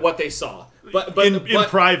cops what they saw." But in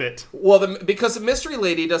private. Well, because the mystery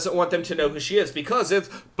lady doesn't want them to know who she is, because it's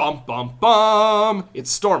bum bum bum.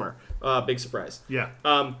 It's Stormer. Big surprise. Yeah.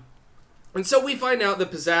 And so we find out that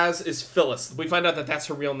Pizzazz is Phyllis. We find out that that's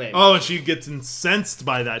her real name. Oh, and she gets incensed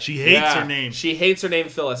by that. She hates her name. She hates her name,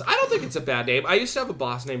 Phyllis. I don't think it's a bad name. I used to have a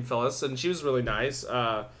boss named Phyllis, and she was really nice.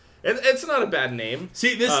 It's not a bad name.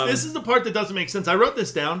 See, this is the part that doesn't make sense. I wrote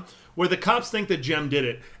this down where the cops think that Jem did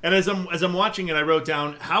it, and as I'm watching it, I wrote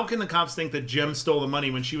down, how can the cops think that Jem stole the money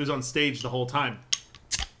when she was on stage the whole time?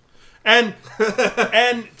 And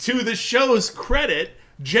to the show's credit,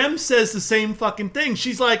 Jem says the same fucking thing.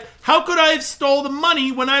 She's like, how could I have stole the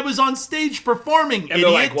money when I was on stage performing, and idiot?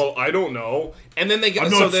 They're like, well, I don't know. And then they get.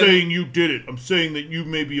 I'm not saying you did it. I'm saying that you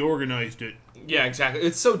maybe organized it. Yeah, exactly.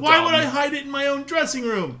 It's so dumb. Why would I hide it in my own dressing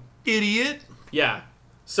room, idiot? Yeah.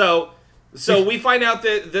 So we find out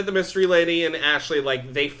that the mystery lady and Ashley,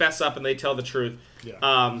 like, they fess up and they tell the truth.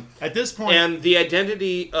 Yeah. At this point, and the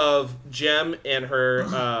identity of Jem and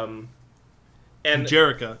her. And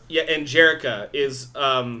Jerrica. Yeah, and Jerrica is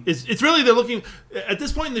it's really, they're looking at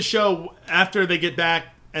this point in the show after they get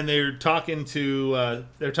back and they're talking to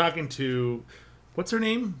what's her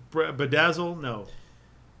name? Bedazzle? No.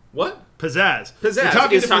 What? Pizzazz.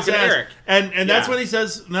 Pizzazz. He's talking to Eric. And that's Yeah. when he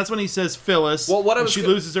says. And that's when he says Phyllis. Well, what I and was she go-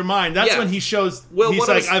 loses her mind. That's Yeah. when he shows. Well, he's what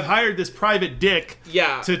I like, was- I've hired this private dick.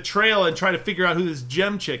 Yeah. To trail and try to figure out who this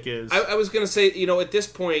Jem chick is. I was gonna say, at this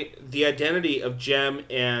point, the identity of Jem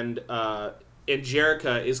and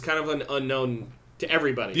Jerica is kind of an unknown to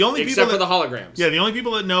everybody. The only except people for the holograms. Yeah, the only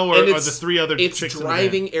people that know And are the three other it's chicks in the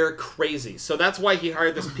driving Eric crazy. So that's why he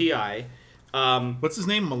hired this PI. band. What's his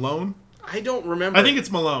name? Malone? I don't remember. I think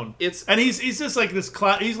it's Malone. And he's just like this.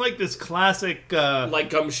 He's like this classic.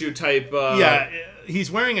 like gumshoe type. Yeah,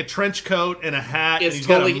 he's wearing a trench coat and a hat. It's and he's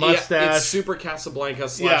totally got a mustache. Yeah, it's super Casablanca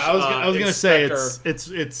 / Yeah, I was gonna say Inspector. it's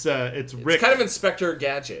Rick. It's kind of Inspector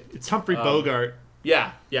Gadget. It's Humphrey Bogart.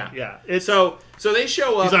 Yeah. It's So they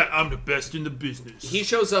show up. he's like, I'm the best in the business. He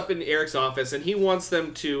shows up in Eric's office and he wants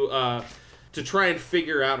them to try and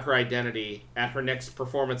figure out her identity at her next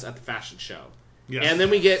performance at the fashion show. Yeah. And then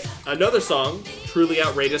we get another song, Truly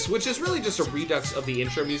Outrageous, which is really just a redux of the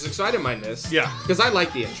intro music, so I didn't mind this. Yeah. Because I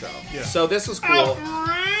like the intro. Yeah. So this was cool.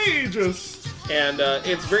 Outrageous. And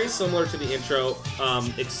it's very similar to the intro,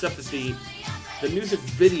 except that the music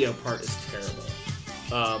video part is terrible.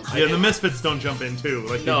 The Misfits don't jump in too,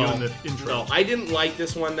 like they do in the intro. No, I didn't like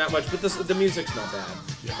this one that much, but the music's not bad.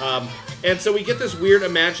 Yeah. And so we get this weird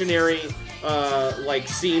imaginary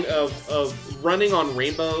scene of running on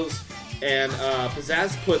rainbows, and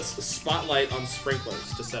Pizzazz puts a spotlight on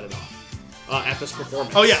sprinklers to set it off at this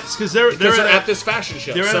performance. Oh yes, because they're at this fashion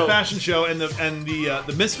show. They're at a fashion show, and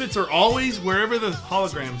the Misfits are always wherever the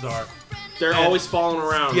holograms are. They're always following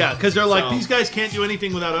around. Yeah, because they're like, these guys can't do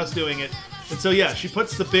anything without us doing it. And so yeah, she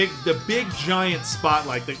puts the big giant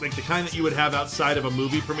spotlight, like the kind that you would have outside of a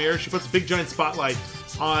movie premiere. She puts a big giant spotlight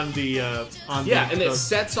on the it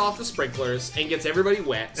sets off the sprinklers and gets everybody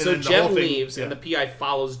wet. So then the Jem whole thing- leaves, and the PI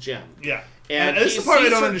follows Jem. Yeah. And this he is the part I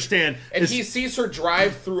sees don't her- understand. And he sees her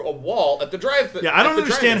drive through a wall at the drive. Yeah, I don't at the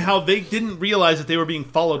understand drive-in. how they didn't realize that they were being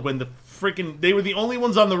followed when they were the only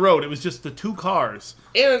ones on the road. It was just the two cars.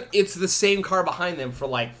 And it's the same car behind them for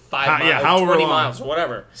like 5 miles, yeah, however 20 long. miles, or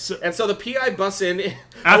whatever. And so the PI busts in.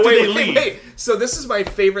 After wait, they leave. Wait. So this is my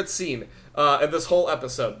favorite scene in this whole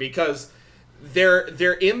episode because they're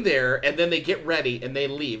in there and then they get ready and they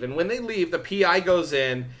leave. And when they leave, the PI goes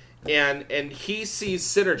in and he sees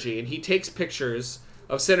Synergy and he takes pictures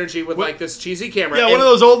of Synergy with like this cheesy camera. Yeah, and, one of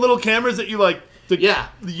those old little cameras that you like. Yeah.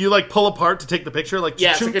 You like pull apart to take the picture, like Yeah,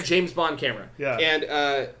 it's chunk. like a James Bond camera.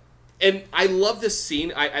 Yeah. And I love this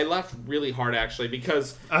scene. I laughed really hard actually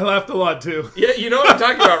because I laughed a lot too. yeah, you know what I'm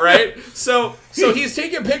talking about, right? So he's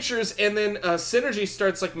taking pictures, and then Synergy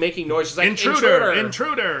starts like making noise. She's like, Intruder.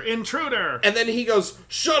 And then he goes,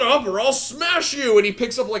 "Shut up, or I'll smash you!" And he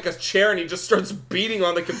picks up like a chair, and he just starts beating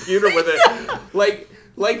on the computer with it, like.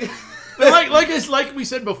 like we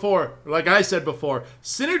said before, like I said before,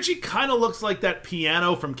 Synergy kind of looks like that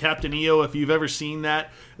piano from Captain EO, if you've ever seen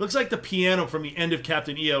that. It looks like the piano from the end of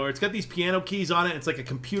Captain EO, where it's got these piano keys on it. It's like a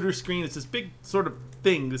computer screen. It's this big sort of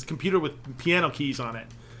thing, this computer with piano keys on it.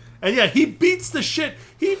 And yeah, he beats the shit.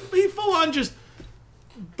 He full on just,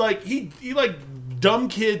 like, he like dumb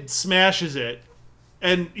kid smashes it.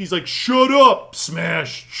 And he's like, shut up,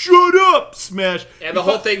 smash! Shut up, smash! And the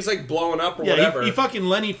whole thing's like blowing up or whatever. He fucking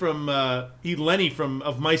Lenny from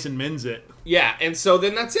Of Mice and Men's it. Yeah, and so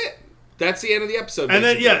then that's it. That's the end of the episode.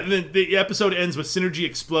 Basically. And then the episode ends with Synergy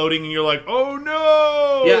exploding, and you're like, oh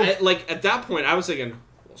no! Yeah, at that point, I was thinking,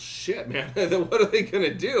 well, shit, man, what are they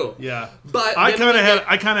gonna do? Yeah, but I kind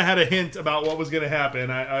of had a hint about what was gonna happen.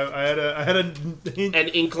 I had a hint, an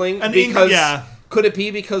inkling. Yeah. Could it be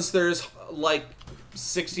because there's like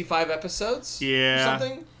 65 episodes? Yeah. Or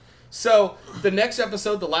something? So, the next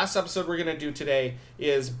episode, the last episode we're going to do today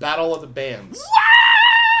is Battle of the Bands.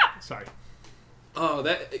 Sorry. Oh,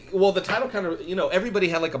 the title kind of, everybody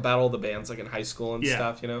had like a Battle of the Bands like in high school and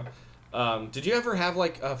stuff, Did you ever have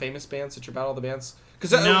like famous bands at your Battle of the Bands?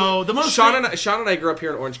 Because no, the most Sean and I grew up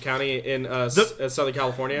here in Orange County in Southern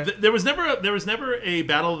California. There was never a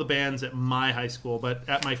Battle of the Bands at my high school, but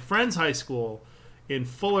at my friend's high school in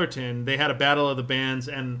Fullerton, they had a Battle of the Bands,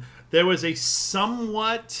 and there was a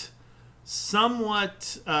somewhat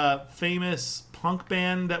famous punk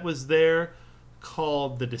band that was there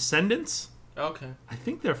called The Descendants. Okay. I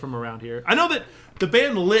think they're from around here. I know that the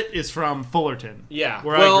band Lit is from Fullerton. Yeah.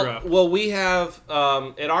 Where I grew up. Well, we have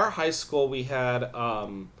at our high school we had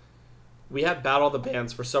Battle of the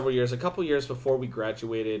Bands for several years. A couple years before we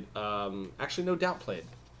graduated, actually No Doubt played.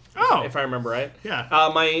 Oh, if I remember right. Yeah.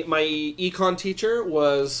 My econ teacher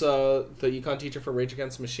was the econ teacher for Rage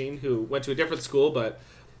Against the Machine, who went to a different school, but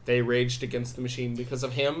They raged against the machine because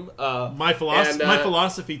of him. My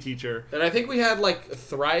philosophy teacher. And I think we had like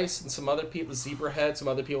Thrice and some other people, Zebrahead, some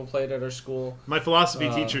other people played at our school. My philosophy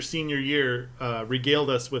teacher, senior year, regaled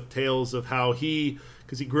us with tales of how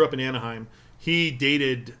because he grew up in Anaheim, he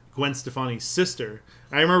dated Gwen Stefani's sister.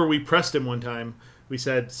 I remember we pressed him one time. We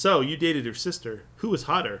said, "So you dated her sister? Who was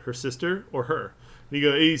hotter, her sister or her?" And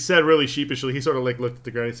he said really sheepishly. He sort of like looked at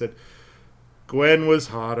the ground and said, "Gwen was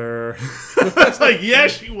hotter." I was like, "Yeah,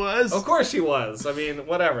 she was. Of course she was. I mean,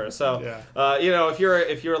 whatever." So,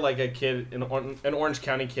 if you're like a kid, an Orange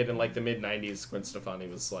County kid in like the mid '90s, Gwen Stefani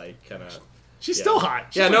was like kind of. She's still hot.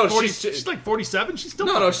 She's like 47. She's still.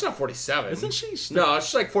 No, she's not 47. Isn't she? No,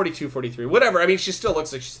 she's like 42, 43. Whatever. I mean, she still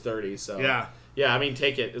looks like she's 30. So yeah. Yeah, I mean,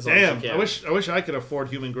 take it as long as you can. I wish I could afford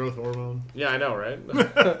human growth hormone. Yeah, I know, right?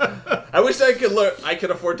 I wish I could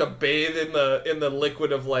afford to bathe in the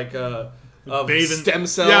liquid of like stem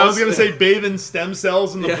cells. Yeah, I was gonna say bathe in stem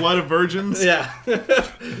cells in the blood of virgins. Yeah.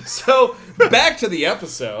 So back to the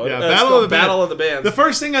episode. Yeah, Battle of the Bands. The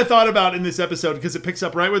first thing I thought about in this episode, because it picks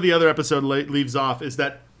up right where the other episode leaves off, is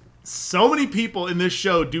that so many people in this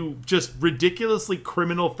show do just ridiculously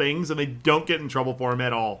criminal things, and they don't get in trouble for them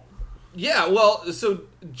at all. Yeah, well, so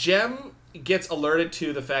Jem gets alerted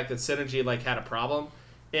to the fact that Synergy like had a problem,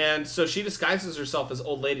 and so she disguises herself as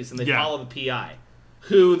old ladies, and they follow the PI,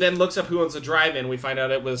 who then looks up who owns the drive-in. We find out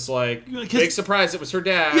it was like big surprise. It was her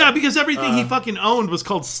dad. Yeah, because everything he fucking owned was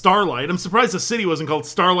called Starlight. I'm surprised the city wasn't called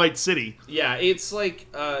Starlight City. Yeah, it's like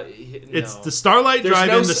it's the Starlight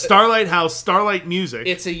Drive-in, the Starlight House, Starlight Music.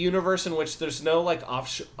 It's a universe in which there's no like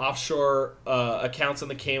offshore accounts in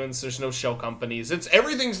the Caymans. There's no shell companies.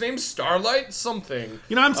 Everything's named Starlight something.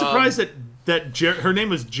 You know, I'm surprised that her name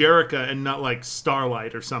was Jerica and not like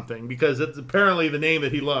Starlight or something, because it's apparently the name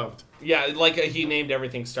that he loved. Yeah, like he named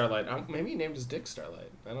everything Starlight. Maybe he named his dick Starlight.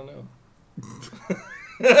 I don't know.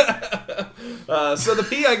 So the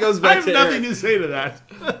PI goes back to I have nothing to say to that.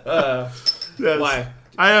 Why?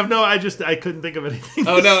 I couldn't think of anything.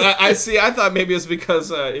 Oh, no, I see. I thought maybe it's because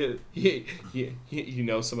you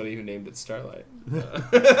know somebody who named it Starlight.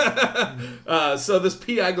 So this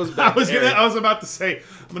PI goes back I was about to say,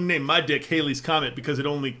 I'm going to name my dick Haley's Comet because it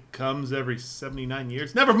only comes every 79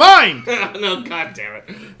 years. Never mind! No, god damn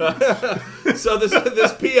it. So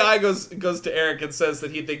this PI goes to Eric and says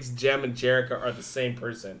that he thinks Jem and Jerica are the same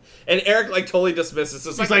person. And Eric like totally dismisses.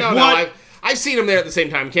 It's like, no, what? No, I've seen them there at the same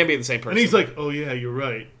time. Can't be the same person. And he's like, oh yeah, you're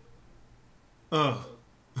right. Oh.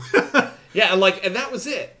 Yeah, and that was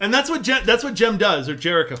it. And that's what Jem does, or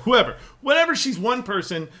Jerica, whoever. Whenever she's one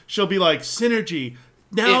person, she'll be like, Synergy.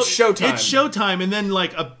 Now it's showtime. It's showtime, and then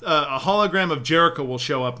like a hologram of Jerica will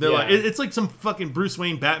show up. They're like, it's like some fucking Bruce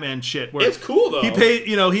Wayne Batman shit. Where it's cool though.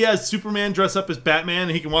 He has Superman dress up as Batman,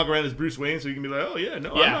 and he can walk around as Bruce Wayne, so you can be like, oh yeah,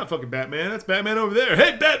 no, I'm not fucking Batman. That's Batman over there.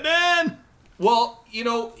 Hey, Batman. Well,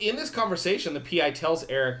 in this conversation, the PI tells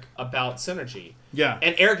Eric about Synergy. Yeah.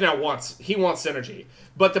 And Eric now wants Synergy.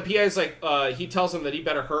 But the PI is like, he tells him that he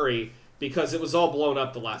better hurry because it was all blown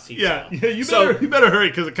up the last he saw. Yeah, you better hurry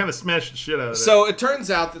because it kind of smashed the shit out of it. So it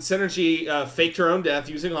turns out that Synergy faked her own death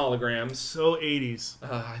using holograms. So 80s.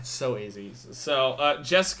 It's so easy. So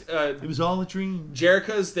Jessica... it was all a dream.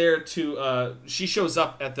 Jerica's there to... she shows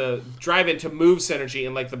up at the drive-in to move Synergy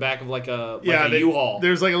in like the back of like a U-Haul.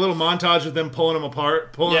 There's like a little montage of them pulling them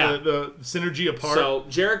apart, the Synergy apart. So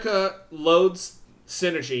Jerica loads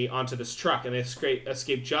Synergy onto this truck, and they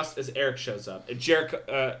escape just as Eric shows up. And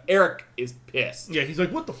Eric is pissed. Yeah, he's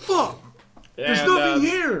like, "What the fuck? There's nothing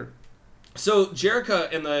here." So Jerica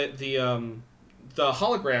and the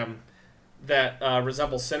hologram that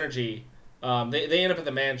resembles Synergy, they end up at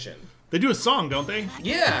the mansion. They do a song, don't they?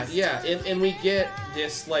 Yeah, and we get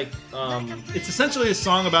this like. It's essentially a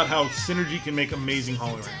song about how Synergy can make amazing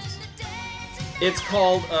holograms. It's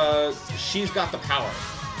called "She's Got the Power."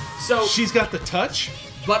 So she's got the touch,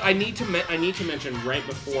 but I need to mention right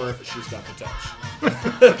before she's got the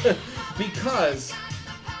touch, because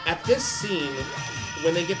at this scene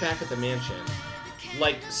when they get back at the mansion,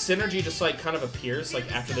 like Synergy just like kind of appears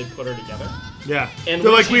like after they put her together. Yeah, and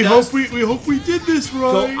they're like, we hope we did this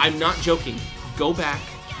right. I'm not joking. Go back,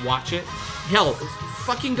 watch it. Hell,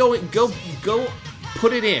 fucking go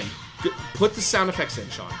put it in. Put the sound effects in,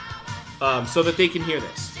 Sean, so that they can hear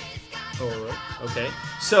this. Alright. Okay.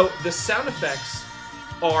 So the sound effects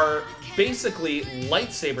are basically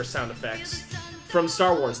lightsaber sound effects from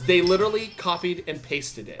Star Wars. They literally copied and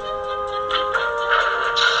pasted it.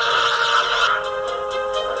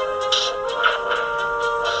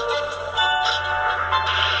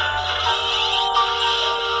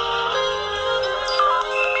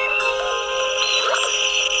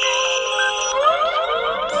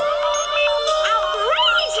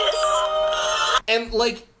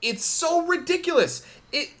 like, it's so ridiculous.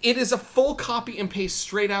 It is a full copy and paste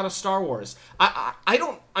straight out of Star Wars.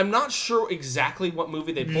 I'm not sure exactly what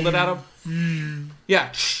movie they pulled it out of.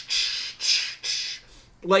 Yeah.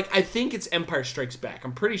 Like, I think it's Empire Strikes Back.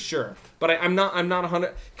 I'm pretty sure, but I'm not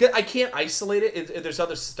 100. I can't isolate it. There's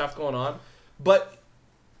other stuff going on, but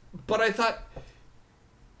I thought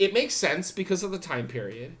it makes sense because of the time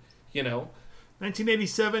period.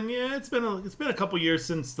 1987. Yeah, it's been a couple years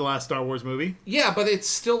since the last Star Wars movie. Yeah, but it's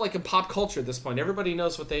still like in pop culture at this point. Everybody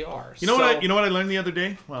knows what they are. You know what I learned the other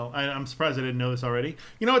day? Well, I'm surprised I didn't know this already.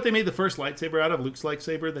 You know what they made the first lightsaber out of? Luke's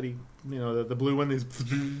lightsaber that the blue one.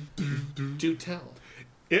 Do tell.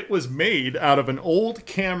 It was made out of an old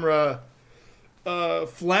camera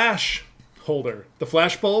flash holder, the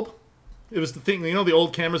flash bulb. It was the thing, the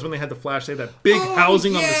old cameras when they had the flash, they had that big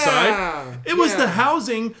housing on the side. It was the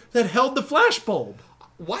housing that held the flash bulb.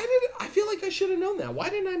 I feel like I should have known that. Why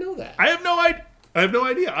didn't I know that? I have no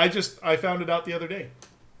idea. I found it out the other day.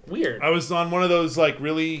 Weird. I was on one of those like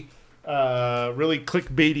really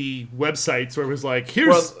clickbaity websites where it was like,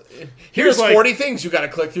 here's like, 40 things you got to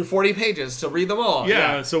click through 40 pages to read them all.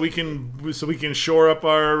 Yeah, so we can shore up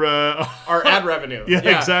our ad revenue.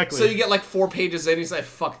 Yeah, exactly. So you get like 4 pages in, he's like,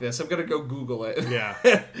 fuck this, I'm gonna go Google it.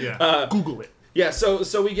 Yeah. Google it. Yeah,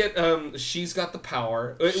 so we get She's Got the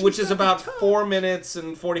Power, which is about 4 minutes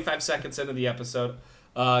and 45 seconds into the episode.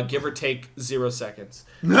 Give or take 0 seconds.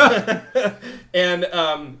 And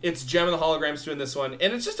it's Gem and the Holograms doing this one.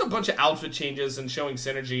 And it's just a bunch of outfit changes and showing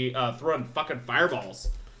synergy, throwing fucking fireballs,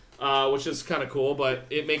 which is kind of cool, but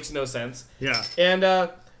it makes no sense. Yeah.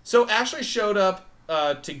 And so Ashley showed up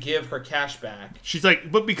to give her cash back. She's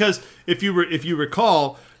like, but because if you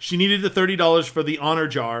recall, she needed the $30 for the honor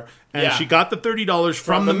jar, and she got the $30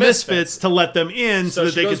 from the Misfits to let them in so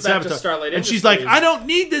that they could sabotage. And she's like, I don't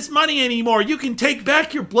need this money anymore. You can take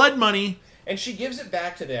back your blood money. And she gives it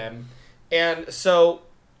back to them. And so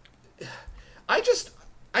I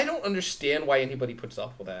don't understand why anybody puts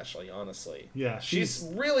up with Ashley, honestly. Yeah. She's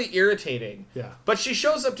really irritating. Yeah. But she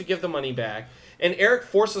shows up to give the money back, and Eric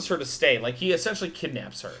forces her to stay. Like, he essentially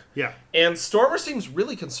kidnaps her. Yeah. And Stormer seems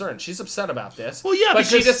really concerned. She's upset about this. Well, yeah, but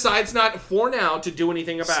she decides not, for now, to do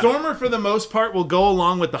anything about it. Stormer, for the most part, will go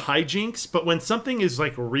along with the hijinks, but when something is,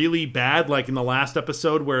 like, really bad, like in the last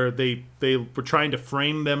episode where they were trying to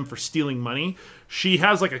frame them for stealing money, she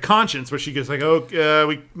has, like, a conscience where she gets like, we I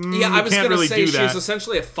was can't really say do that. She's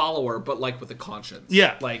essentially a follower, but, like, with a conscience.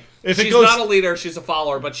 Yeah. Like, she's not a leader, she's a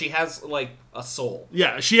follower, but she has, like, a soul.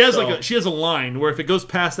 Yeah, she has she has a line where if it goes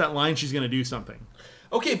past that line, she's going to do something.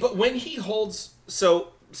 Okay, but when he holds... So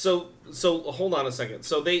hold on a second.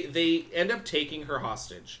 So they end up taking her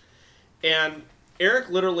hostage, and Eric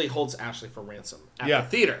literally holds Ashley for ransom at the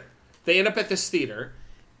theater. They end up at this theater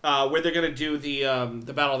where they're going to do the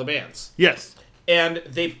Battle of the Bands. Yes. And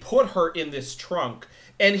they put her in this trunk,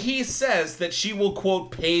 and he says that she will,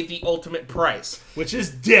 quote, pay the ultimate price. Which is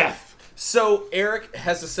death. So Eric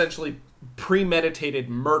has essentially premeditated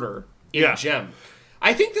murder in Gem.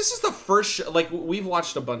 I think this is the first show, like, we've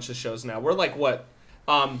watched a bunch of shows now. We're like, what?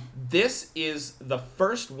 This is the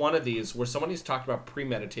first one of these where somebody's talked about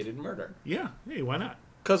premeditated murder. Yeah. Hey, why not?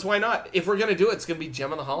 Because why not? If we're going to do it, it's going to be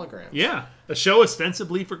Gem and the Holograms. Yeah. A show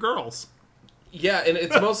ostensibly for girls. Yeah, and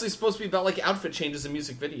it's mostly supposed to be about, like, outfit changes and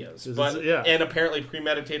music videos. And apparently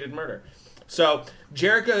premeditated murder. So,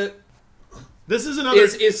 Jerrica... This is another...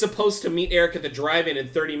 Is supposed to meet Eric at the drive-in in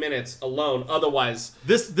 30 minutes alone. Otherwise,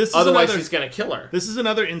 she's going to kill her. This is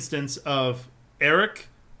another instance of Eric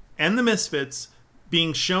and the Misfits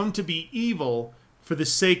being shown to be evil for the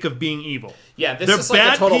sake of being evil. Yeah, this is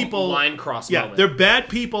like a total line cross moment. They're bad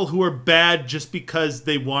people who are bad just because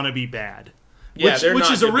they want to be bad. Yeah, which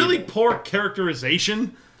is a really poor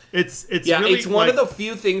characterization. It's really, it's one of the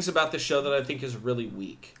few things about the show that I think is really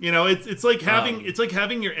weak. It's like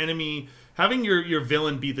having your enemy, having your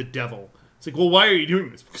villain be the devil. It's like, well, why are you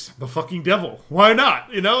doing this? Because I'm the fucking devil. Why not?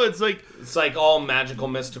 It's like all magical,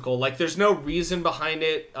 mystical. Like, there's no reason behind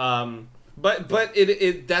it. But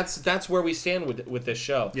that's where we stand with this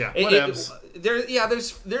show. Yeah,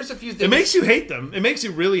 there's a few things. It makes you hate them. It makes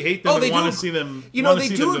you really hate them and want to see them. They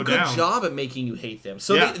do a good job at making you hate them.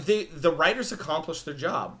 So the writers accomplished their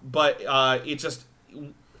job, but it just,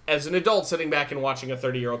 as an adult sitting back and watching a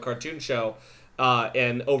 30-year-old cartoon show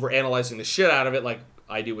and overanalyzing the shit out of it, like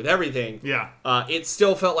I do with everything. Yeah, it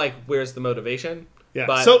still felt like, where's the motivation? Yeah,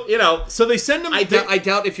 but, so they send him... I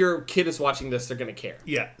doubt if your kid is watching this, they're going to care.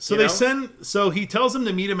 Yeah, so So he tells them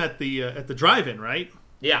to meet him at the drive-in, right?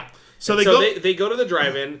 Yeah. So they go to the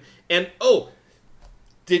drive-in, and,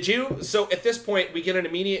 did you... So at this point, we get an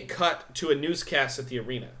immediate cut to a newscast at the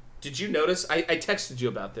arena. did you notice? I texted you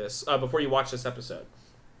about this before you watched this episode.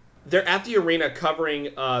 They're at the arena covering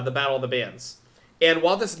the Battle of the Bands. And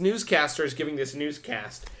while this newscaster is giving this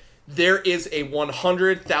newscast, there is a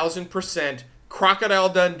 100,000% Crocodile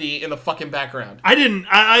Dundee in the fucking background.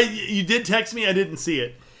 You did text me. I didn't see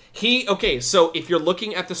it. So if you're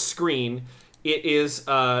looking at the screen, it is,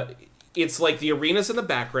 it's like the arena's in the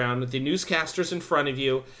background, the newscaster's in front of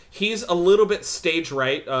you. He's a little bit stage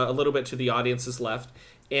right, a little bit to the audience's left,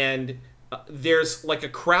 and there's like a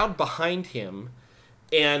crowd behind him,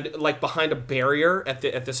 and like behind a barrier at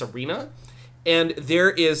this arena, and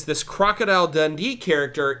there is this Crocodile Dundee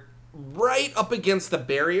character right up against the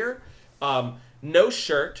barrier, no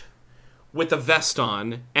shirt, with a vest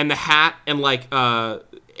on, and the hat, and like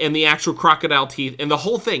and the actual crocodile teeth, and the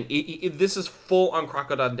whole thing. This is full on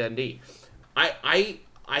Crocodile Dundee. I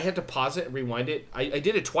had to pause it and rewind it. I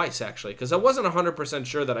did it twice, actually, because I wasn't 100%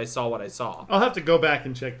 sure that I saw what I saw. I'll have to go back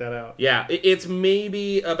and check that out. Yeah, it's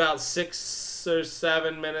maybe about 6 or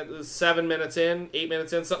 7 minutes, 7 minutes in, 8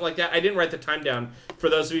 minutes in, something like that. I didn't write the time down for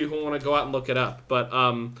those of you who want to go out and look it up. But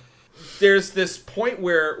there's this point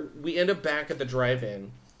where we end up back at the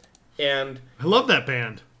drive-in, and I love that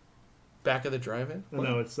band. Back at the drive-in?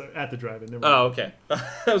 No, it's at the drive-in. Never mind. Oh, okay.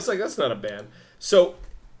 I was like, that's not a band. So,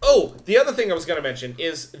 the other thing I was going to mention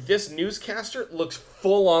is this newscaster looks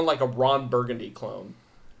full-on like a Ron Burgundy clone.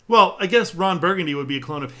 Well, I guess Ron Burgundy would be a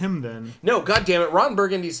clone of him then. No, goddammit, Ron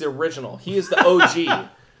Burgundy's the original. He is the OG.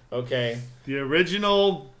 Okay? The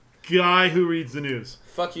original guy who reads the news.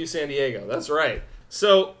 Fuck you, San Diego. That's right.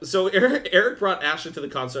 So Eric brought Ashley to the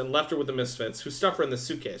concert and left her with the Misfits, who stuffed her in the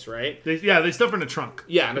suitcase, right? They stuff her in a trunk.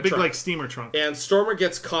 Yeah, in a big trunk. like steamer trunk. And Stormer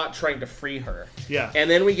gets caught trying to free her. Yeah. And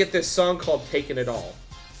then we get this song called "Taking It All,"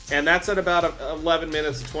 and that's at about 11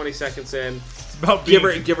 minutes and 20 seconds in. It's about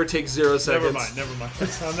being, give or take 0 seconds. Never mind.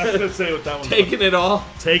 I'm not gonna say what that one's Taking it all.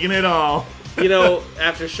 Taking it all. You know,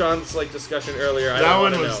 after Sean's like discussion earlier, that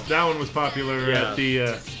one was popular at the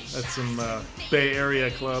at some Bay Area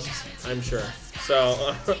clubs. I'm sure.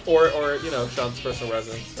 So, or Sean's personal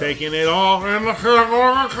residence. So. Taking it all in the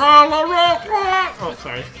Colorado. Oh,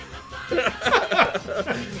 sorry.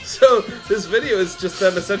 So this video is just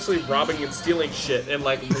them essentially robbing and stealing shit and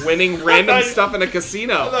like winning random stuff in a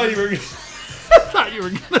casino. I thought you were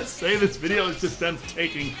gonna say this video is just them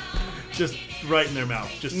taking, just right in their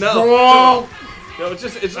mouth. Just no, it's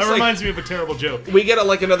just that reminds me of a terrible joke. We get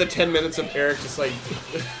another 10 minutes of Eric just like,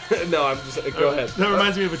 no, I'm just go ahead. That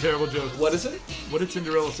reminds me of a terrible joke. What is it? What did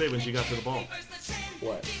Cinderella say when she got to the ball?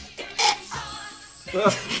 What?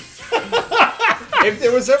 If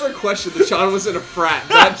there was ever a question that Sean was in a frat,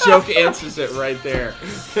 that joke answers it right there.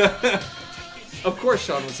 Of course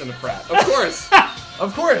Sean was in a frat. Of course.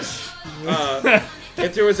 Of course.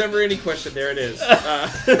 If there was ever any question, there it is.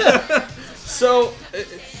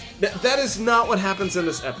 That is not what happens in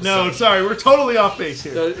this episode. No, sorry, we're totally off base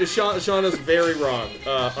here. Sean is very wrong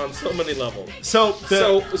on so many levels. So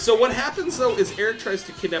what happens though is Eric tries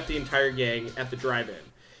to kidnap the entire gang at the drive-in,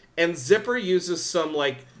 and Zipper uses some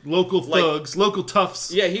like local thugs, local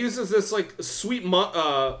toughs. Yeah, he uses this like sweet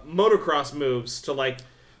motocross moves to like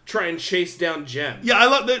try and chase down Jem. Yeah, I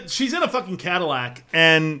love that she's in a fucking Cadillac,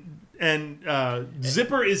 and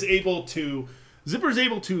Zipper is able to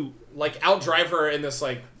like outdrive her in this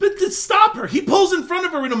like. But to stop her, he pulls in front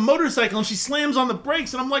of her in a motorcycle, and she slams on the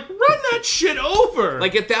brakes, and I'm like, run that shit over!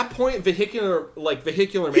 Like at that point, vehicular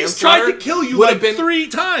manslaughter. He's tried to kill you like 3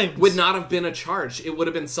 times. Would not have been a charge. It would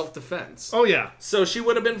have been self-defense. Oh yeah. So she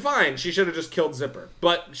would have been fine. She should have just killed Zipper,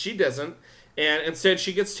 but she doesn't. And instead,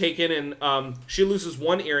 she gets taken, and she loses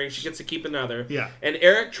one earring. She gets to keep another. Yeah. And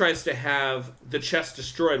Eric tries to have the chest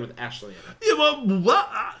destroyed with Ashley in it. Yeah, well, what?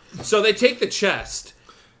 So they take the chest,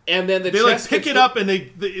 and then they chest pick it up and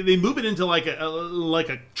they move it into like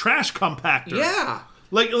a trash compactor. Yeah.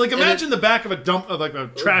 Like imagine the back of a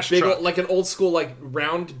trash truck, like an old school like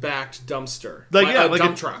round backed dumpster, like a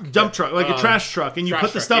dump truck, like a trash truck, and you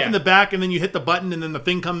put the stuff in the back, and then you hit the button, and then the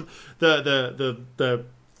thing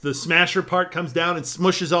the smasher part comes down and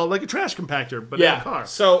smushes all like a trash compactor, but in a car.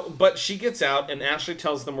 So, but she gets out, and Ashley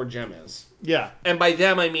tells them where Jem is. Yeah. And by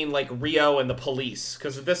them, I mean like Rio and the police,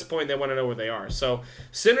 because at this point they want to know where they are. So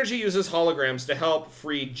Synergy uses holograms to help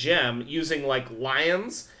free Jem using like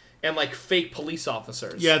lions and like fake police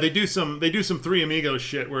officers. Yeah, they do some Three Amigos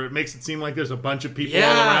shit where it makes it seem like there's a bunch of people all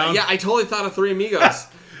around. Yeah, I totally thought of Three Amigos.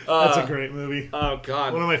 That's a great movie. Oh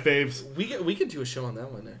God, one of my faves. We could do a show on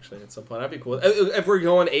that one actually at some point. That'd be cool. If we're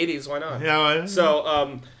going 80s, why not? Yeah.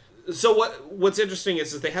 So what's interesting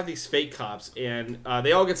is they have these fake cops, and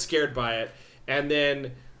they all get scared by it, and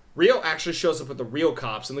then Rio actually shows up with the real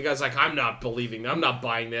cops, and the guy's like, I'm not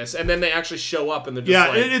buying this. And then they actually show up, and they're just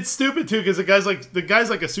like... it's stupid, too, because the guy's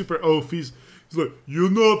like a super oaf. He's like, you're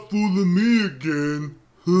not fooling me again.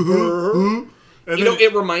 And you know,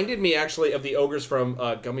 it reminded me, actually, of the ogres from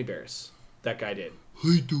Gummy Bears. That guy did.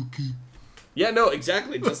 Hey, Dookie. Yeah, no,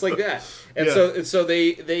 exactly, just like that. And Yeah. so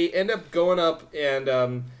they end up going up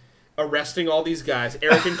and arresting all these guys,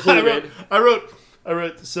 Eric included. I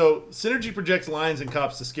wrote, so Synergy projects lines and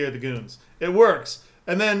cops to scare the goons. It works.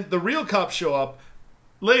 And then the real cops show up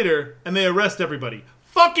later, and they arrest everybody.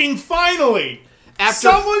 Fucking finally!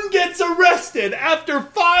 Someone gets arrested after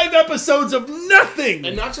 5 episodes of nothing!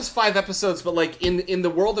 And not just 5 episodes, but like in the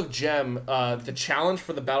world of Gem, the challenge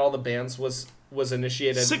for the Battle of the Bands was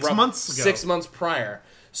initiated 6 months ago. 6 months prior.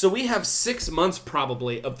 So we have 6 months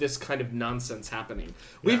probably of this kind of nonsense happening.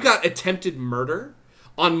 We've got attempted murder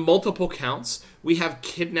on multiple counts. We have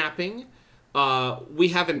kidnapping. We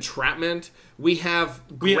have entrapment. We have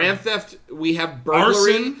grand theft. We have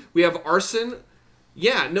burglary. Arson. We have arson.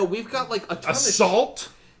 Yeah, no, we've got like a ton Assault?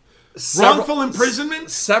 of Wrongful imprisonment?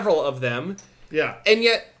 Several of them. Yeah.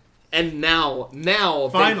 And now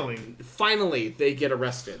finally they get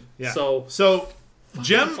arrested. Yeah. So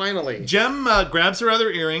Jem finally. Jem grabs her other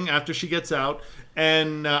earring after she gets out,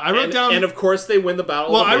 and I wrote down. And of course they win the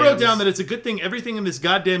battle. Well, of the I wrote bands. down that it's a good thing everything in this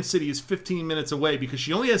goddamn city is 15 minutes away because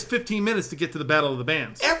she only has 15 minutes to get to the Battle of the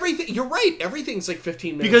Bands. Everything. You're right. Everything's like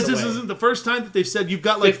 15 minutes Because away. this isn't the first time that they've said you've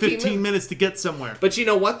got like 15 minutes to get somewhere. But you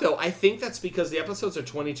know what, though? I think that's because the episodes are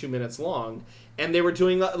 22 minutes long, and they were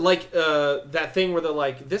doing like that thing where they're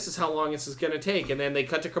like, this is how long this is going to take, and then they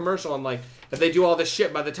cut to commercial, and like, if they do all this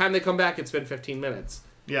shit, by the time they come back, it's been 15 minutes.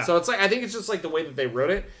 Yeah. So it's like, I think it's just like the way that they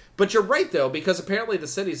wrote it. But you're right, though, because apparently the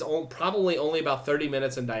city's probably only about 30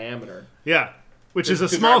 minutes in diameter. Yeah. Which is a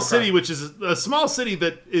to small America. city, which is a small city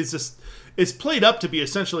that is played up to be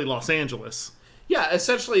essentially Los Angeles. Yeah,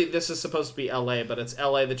 essentially, this is supposed to be L.A., but it's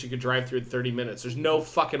L.A. that you could drive through in 30 minutes. There's no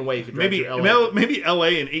fucking way you could drive Maybe through L.A. maybe LA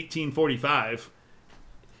in 1845.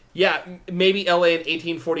 Yeah, maybe L.A. in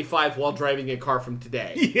 1845 while driving a car from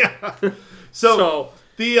today. Yeah. So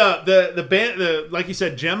the band, like you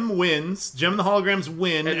said, Jem wins. Jem and the Holograms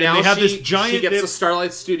win, and now they have this giant. She gets the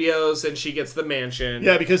Starlight Studios, and she gets the mansion.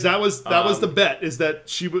 Yeah, because that was the bet, is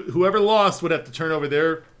that whoever lost would have to turn over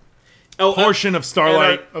their portion of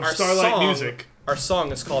Starlight music. Our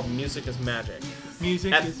song is called "Music Is Magic."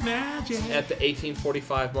 Music is magic. At the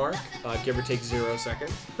 1845 mark, give or take 0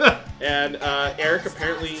 seconds, and Eric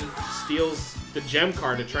apparently steals the gem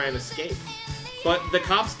car to try and escape, but the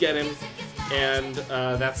cops get him, and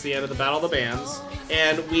that's the end of the Battle of the Bands.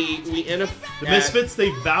 And we end up the Misfits. They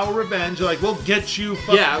vow revenge. They're like, we'll get you.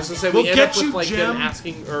 Yeah, I was gonna say we'll we end get up with you, like Jem. them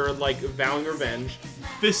asking or like vowing revenge,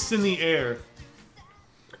 Fists in the air.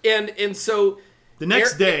 and so. The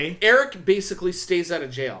next day, Eric basically stays out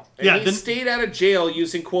of jail. And he stayed out of jail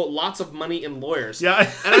using, quote, lots of money and lawyers. Yeah,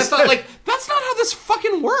 and I thought, like, that's not how this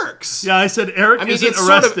fucking works. Yeah, I said Eric isn't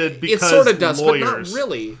arrested because it sort of does, lawyers. but not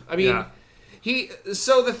really. I mean,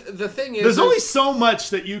 So the thing is, there's only so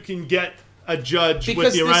much that you can get a judge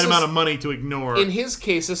with the right amount of money to ignore. In his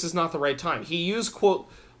case, this is not the right time. He used, quote,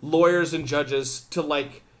 lawyers and judges to,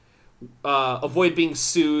 like, avoid being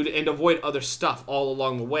sued and avoid other stuff all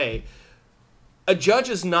along the way. A judge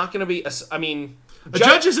is not going to be... A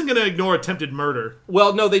judge isn't going to ignore attempted murder.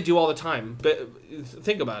 Well, no, they do all the time. But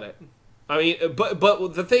think about it. I mean,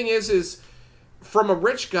 but the thing is from a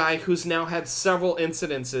rich guy who's now had several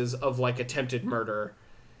incidences of, like, attempted murder,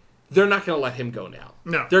 they're not going to let him go now.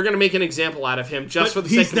 No. They're going to make an example out of him just for the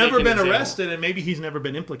sake of he's never making been an example. arrested, and maybe he's never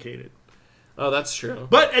been implicated. Oh, that's true.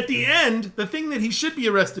 But at the end, the thing that he should be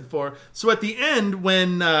arrested for... So at the end,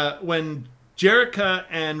 when Jerica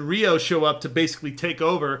and Rio show up to basically take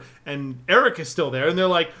over, and Eric is still there, and they're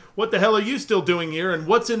like, what the hell are you still doing here, and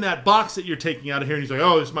what's in that box that you're taking out of here? And he's like,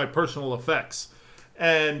 oh, it's my personal effects.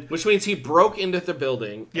 And which means he broke into the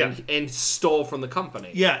building Yeah. and stole from the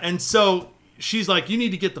company. Yeah, and so she's like, you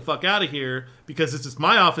need to get the fuck out of here, because this is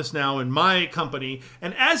my office now and my company.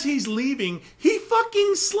 And as he's leaving, he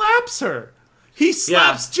fucking slaps her. He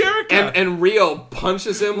slaps Jerica. And Rio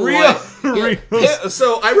punches him. Rio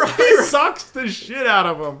So he sucks the shit out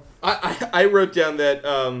of him. I wrote down that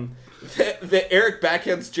that Eric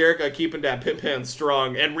backhands Jerica keeping that pimp hand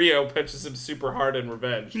strong, and Rio punches him super hard in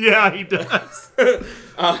revenge. Yeah, he does.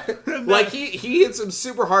 Like he hits him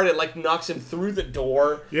super hard, it like knocks him through the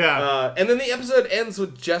door. Yeah. And then the episode ends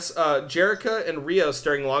with Jerica and Rio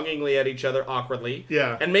staring longingly at each other awkwardly.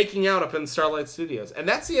 Yeah. And making out up in Starlight Studios. And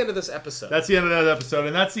that's the end of this episode. That's the end of that episode,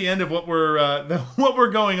 and that's the end of what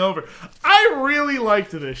we're going over. I really liked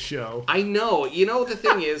this show. I know. You know, the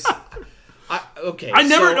thing is,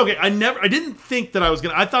 I didn't think that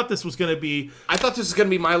I thought this was gonna be. I thought this was gonna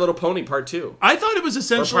be My Little Pony Part 2. I thought it was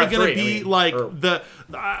essentially Part gonna 3, be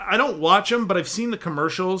I don't watch them, but I've seen the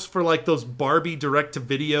commercials for like those Barbie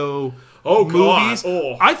direct-to-video movies.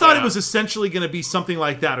 I thought it was essentially gonna be something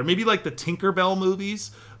like that, or maybe like the Tinkerbell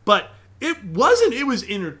movies, but. It wasn't. It was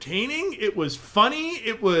entertaining. It was funny.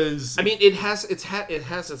 It was. I mean, it has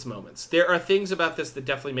its moments. There are things about this that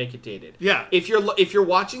definitely make it dated. Yeah. If you're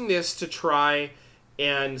watching this to try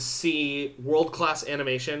and see world-class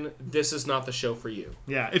animation, this is not the show for you.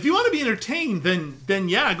 Yeah. If you want to be entertained, then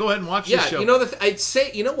yeah, go ahead and watch this show. You know I'd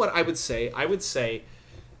say. You know what I would say? I would say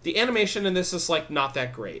the animation in this is like not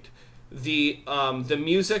that great. The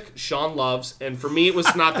music Sean loves, and for me it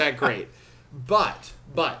was not that great. But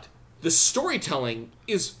the storytelling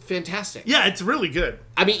is fantastic. Yeah, it's really good.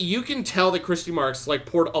 I mean, you can tell that Christy Marks like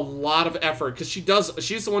poured a lot of effort because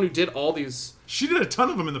she's the one who did all these. She did a ton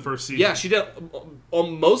of them in the first season. Yeah, she did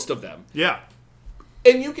most of them. Yeah,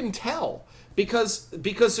 and you can tell because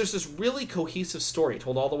there's this really cohesive story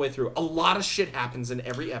told all the way through. A lot of shit happens in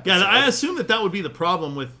every episode. Yeah, I assume that would be the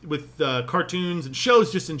problem with cartoons and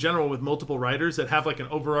shows just in general with multiple writers that have like an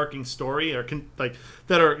overarching story or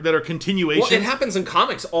that are continuations. Well, it happens in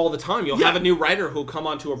comics all the time. You'll have a new writer who'll come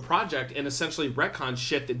onto a project and essentially retcon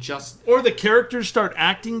shit that just... Or the characters start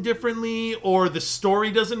acting differently, or the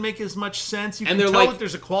story doesn't make as much sense. You can tell that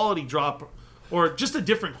there's a quality drop... Or just a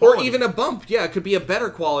different quality. Or even a bump. Yeah, it could be a better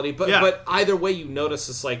quality. But either way, you notice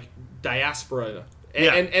this, like, diaspora.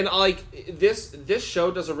 And like, this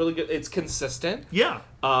show does a really good... It's consistent. Yeah.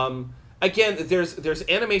 Again, there's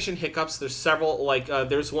animation hiccups. There's several, like,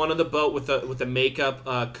 there's one on the boat with the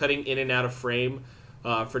makeup cutting in and out of frame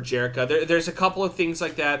for Jerrica. There's a couple of things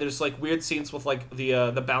like that. There's, like, weird scenes with, like,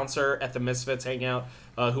 the bouncer at the Misfits hangout,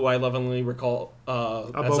 who I lovingly recall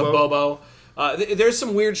as a Bobo. There's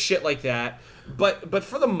some weird shit like that. But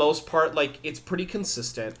for the most part, like, it's pretty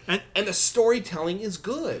consistent. And the storytelling is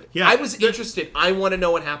good. Yeah, I was interested. I want to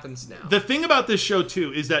know what happens now. The thing about this show,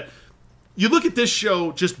 too, is that you look at this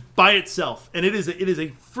show just by itself, and it is a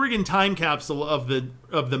friggin' time capsule of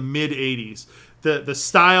the mid 80s. The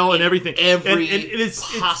style and everything.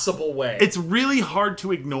 Possible way. It's really hard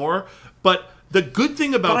to ignore, but the good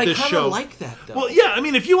thing about this show... But I kind of like that, though. Well, yeah, I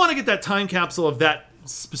mean, if you want to get that time capsule of that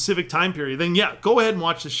specific time period, then yeah, go ahead and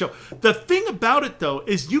watch the show. The thing about it, though,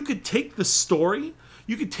 is you could take that story,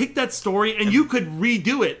 and you could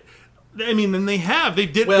redo it. I mean, and they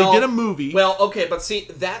did a movie. Well, okay, but see,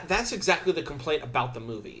 that's exactly the complaint about the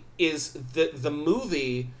movie, is the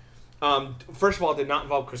movie, first of all, did not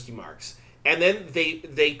involve Christy Marks. And then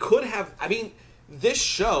they could have, I mean, this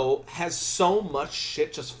show has so much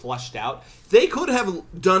shit just fleshed out. They could have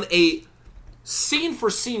done a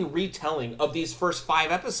scene-for-scene retelling of these first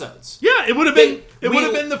 5 episodes. Yeah, it would have been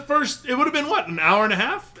what, an hour and a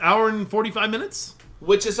half? Hour and 45 minutes?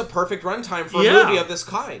 Which is a perfect runtime for a movie of this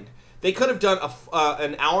kind. They could have done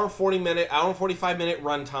an hour and 45 minute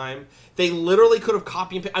runtime. They literally could have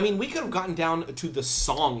copy and pasted. I mean, we could have gotten down to the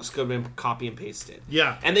songs could have been copy and pasted.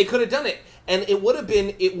 Yeah. And they could have done it. And it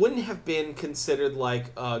wouldn't have been considered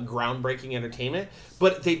like groundbreaking entertainment,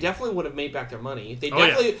 but they definitely would have made back their money. They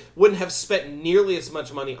definitely wouldn't have spent nearly as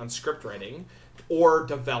much money on script writing or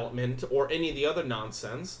development or any of the other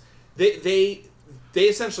nonsense. They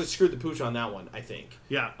essentially screwed the pooch on that one, I think.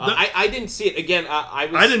 Yeah. I didn't see it. Again,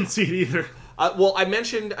 I didn't see it either. Well, I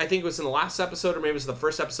mentioned, I think it was in the last episode, or maybe it was the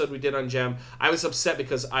first episode we did on Gem. I was upset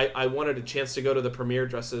because I wanted a chance to go to the premiere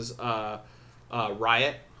dressed as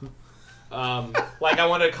Riot. Like, I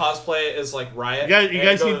wanted to cosplay as, like, Riot.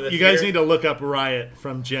 You guys need to look up Riot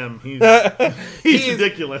from Gem. He's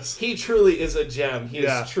ridiculous. He truly is a gem. He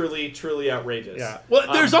is truly, truly outrageous. Yeah.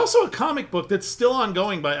 Well, there's also a comic book that's still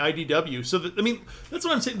ongoing by IDW. So, that's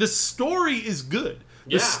what I'm saying. The story is good.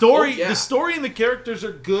 The story and the characters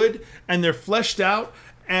are good, and they're fleshed out,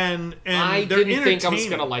 and I they're didn't think I was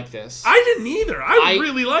gonna like this. I didn't either. I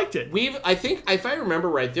really liked it. I think, if I remember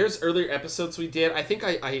right, there's earlier episodes we did. I think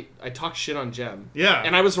I talked shit on Gem. Yeah,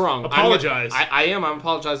 and I was wrong. Apologize. I'm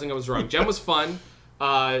apologizing. I was wrong. Gem was fun.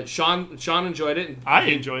 Sean enjoyed it. I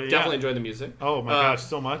enjoyed it. Definitely enjoyed the music. Oh my gosh,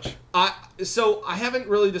 so much. So I haven't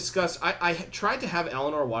really discussed. I tried to have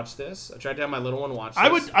Eleanor watch this. I tried to have my little one watch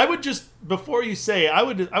this. I would just, before you say, I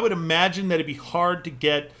would imagine that it'd be hard to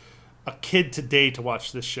get a kid today to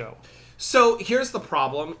watch this show. So here's the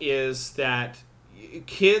problem: is that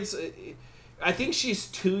kids. I think she's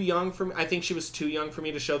too young for me. I think she was too young for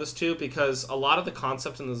me to show this to, because a lot of the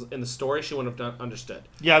concepts in the story she wouldn't have understood.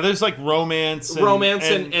 Yeah, there's like romance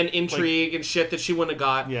and intrigue, like, and shit that she wouldn't have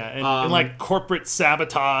got. Yeah, and like corporate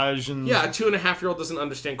sabotage and yeah, a 2.5-year-old doesn't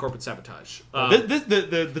understand corporate sabotage.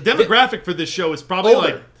 The demographic for this show is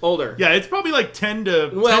probably older. Yeah, it's probably like 10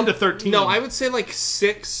 to 13. No, I would say like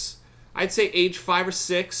 6. I'd say age 5 or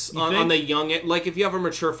 6 on the young end. Like if you have a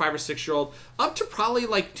mature 5 or 6-year-old, up to probably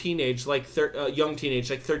like teenage, like young teenage,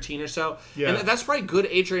 like 13 or so. Yeah. And that's probably good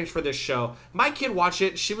age range for this show. My kid watched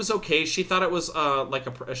it. She was okay. She thought it was like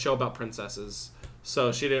a show about princesses.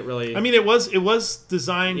 So she didn't really. I mean, it was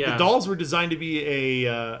designed. Yeah. The dolls were designed to be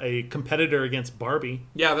a competitor against Barbie.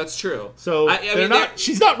 Yeah, that's true. So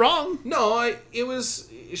she's not wrong. No, it was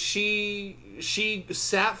she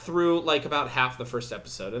sat through like about half the first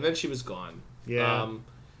episode, and then she was gone. Yeah.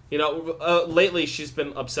 Lately she's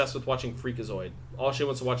been obsessed with watching Freakazoid. All she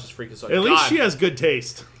wants to watch is Freakazoid. At least she has good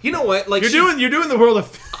taste. You know what? Like you're doing the world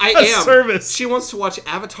a service. She wants to watch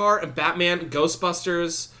Avatar and Batman and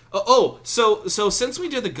Ghostbusters. So since we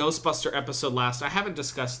did the Ghostbuster episode last, I haven't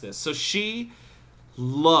discussed this. So she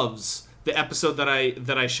loves the episode that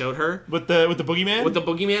I showed her with the boogeyman. With the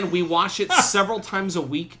boogeyman, we watch it several times a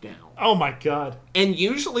week now. Oh my god! And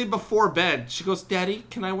usually before bed, she goes, "Daddy,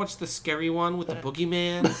 can I watch the scary one with the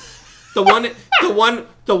boogeyman?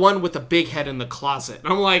 the one with the big head in the closet?"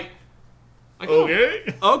 And I'm like,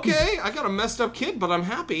 okay, I got a messed up kid, but I'm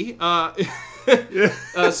happy.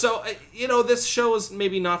 So this show is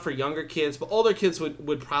maybe not for younger kids, but older kids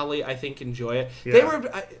would probably, I think, enjoy it. Yeah. They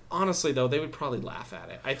were honestly though, they would probably laugh at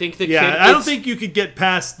it. I think I don't think you could get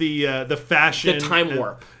past the fashion, the time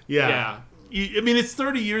warp. Yeah. I mean, it's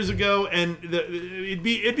 30 years ago, and it'd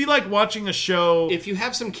be like watching a show. If you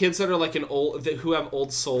have some kids that are like who have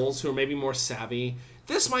old souls, who are maybe more savvy,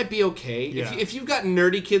 this might be okay. Yeah. If you've got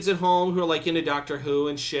nerdy kids at home who are like into Doctor Who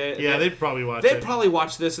and shit, yeah, they'd probably watch it. They'd probably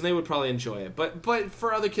watch this, and they would probably enjoy it. But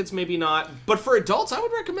for other kids, maybe not. But for adults, I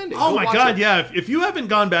would recommend it. Oh my god, yeah! If you haven't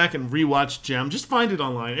gone back and rewatched Gem, just find it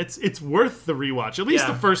online. It's worth the rewatch. At least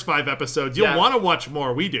the first 5 episodes. You'll want to watch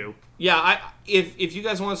more. We do. Yeah, if you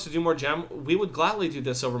guys want us to do more Gem, we would gladly do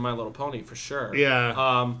this over My Little Pony for sure.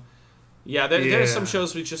 Yeah. There are some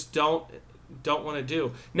shows we just don't want to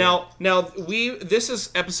do. Now this is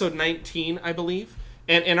episode 19, I believe,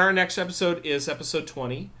 and our next episode is episode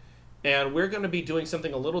 20, and we're going to be doing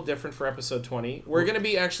something a little different for episode 20. We're going to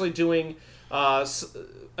be actually doing a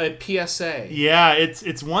PSA. Yeah,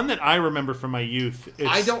 it's one that I remember from my youth.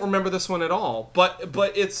 I don't remember this one at all, but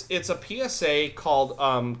it's a PSA called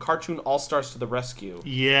Cartoon All-Stars to the Rescue.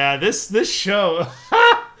 Yeah, this show.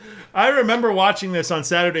 I remember watching this on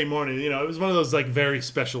Saturday morning. It was one of those like very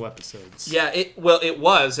special episodes. Yeah, it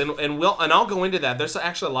was, and I'll go into that. There's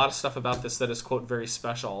actually a lot of stuff about this that is quote very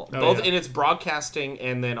special, both in its broadcasting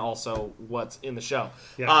and then also what's in the show.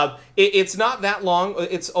 Yeah. It's not that long.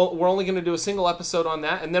 We're only going to do a single episode on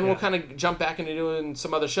that, and then we'll kind of jump back into doing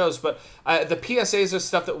some other shows. But the PSAs are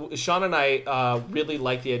stuff that Sean and I really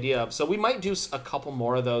like the idea of, so we might do a couple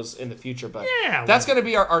more of those in the future. But that's going to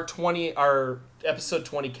be our episode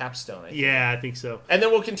 20 capstone, I think. Yeah, I think so. And then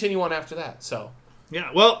we'll continue on after that. So yeah,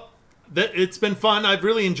 well, it's been fun. I've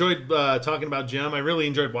really enjoyed talking about Gem. I really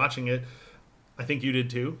enjoyed watching it. I think you did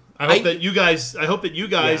too. I hope that you guys,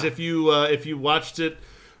 if you watched it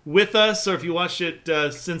with us, or if you watched it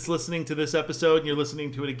since listening to this episode and you're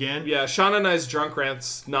listening to it again. Yeah, Sean and I's drunk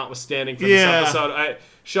rants notwithstanding for this episode.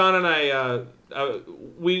 Sean and I,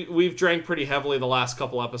 we've drank pretty heavily the last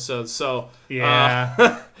couple episodes, so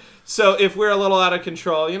yeah. So if we're a little out of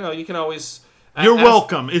control, you can always... You're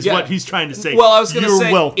welcome, is what he's trying to say. Well, I was going to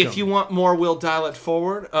say, welcome. If you want more, we'll dial it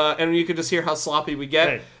forward, and you can just hear how sloppy we get.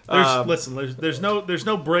 Hey, there's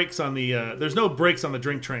no brakes on the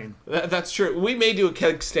drink train. That's true. We may do a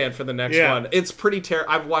keg stand for the next one. It's pretty terrible.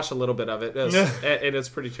 I've watched a little bit of it, and it's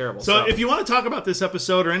pretty terrible. So if you want to talk about this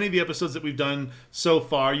episode or any of the episodes that we've done so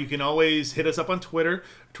far, you can always hit us up on Twitter.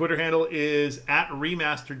 Twitter handle is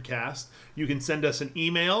 @remasteredcast. You can send us an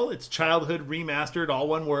email. It's childhoodremastered, all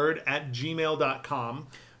one word, @gmail.com.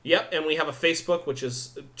 Yep, and we have a Facebook, which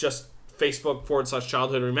is just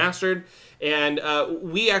Facebook.com/childhoodremastered. And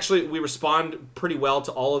we respond pretty well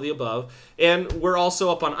to all of the above. And we're also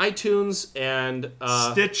up on iTunes and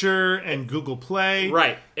Stitcher and Google Play.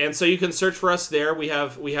 Right. And so you can search for us there. We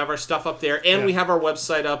have our stuff up there, and we have our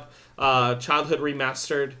website up,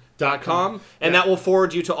 childhoodremastered.com, and that will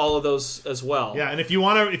forward you to all of those as well. Yeah, and if you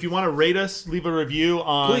want to rate us, leave a review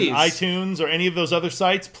on iTunes or any of those other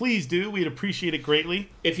sites, please do. We'd appreciate it greatly.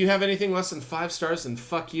 If you have anything less than 5 stars, then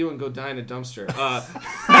fuck you and go die in a dumpster.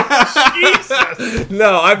 Jesus.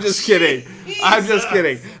 No, I'm just kidding. I'm just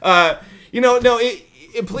kidding. No.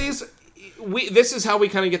 Please. This is how we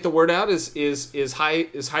kind of get the word out is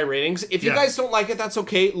high ratings. If you guys don't like it, that's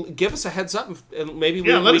okay. Give us a heads up, and maybe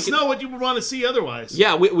let us know what you would want to see otherwise.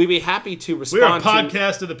 Yeah, we'd be happy to respond. We're a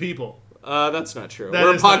podcast of the people. That's not true.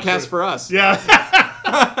 We're a podcast for us. Yeah.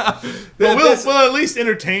 We'll at least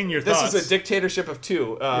entertain your thoughts. This is a dictatorship of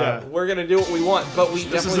two. We're gonna do what we want, but we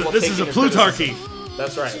definitely will take This is a plutarchy.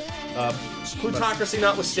 That's right. Plutocracy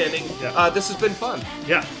notwithstanding, this has been fun.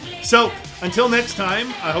 Yeah. So, until next time,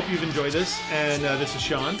 I hope you've enjoyed this. And this is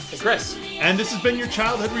Sean. And Chris. And this has been your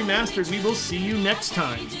Childhood Remastered. We will see you next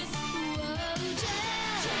time.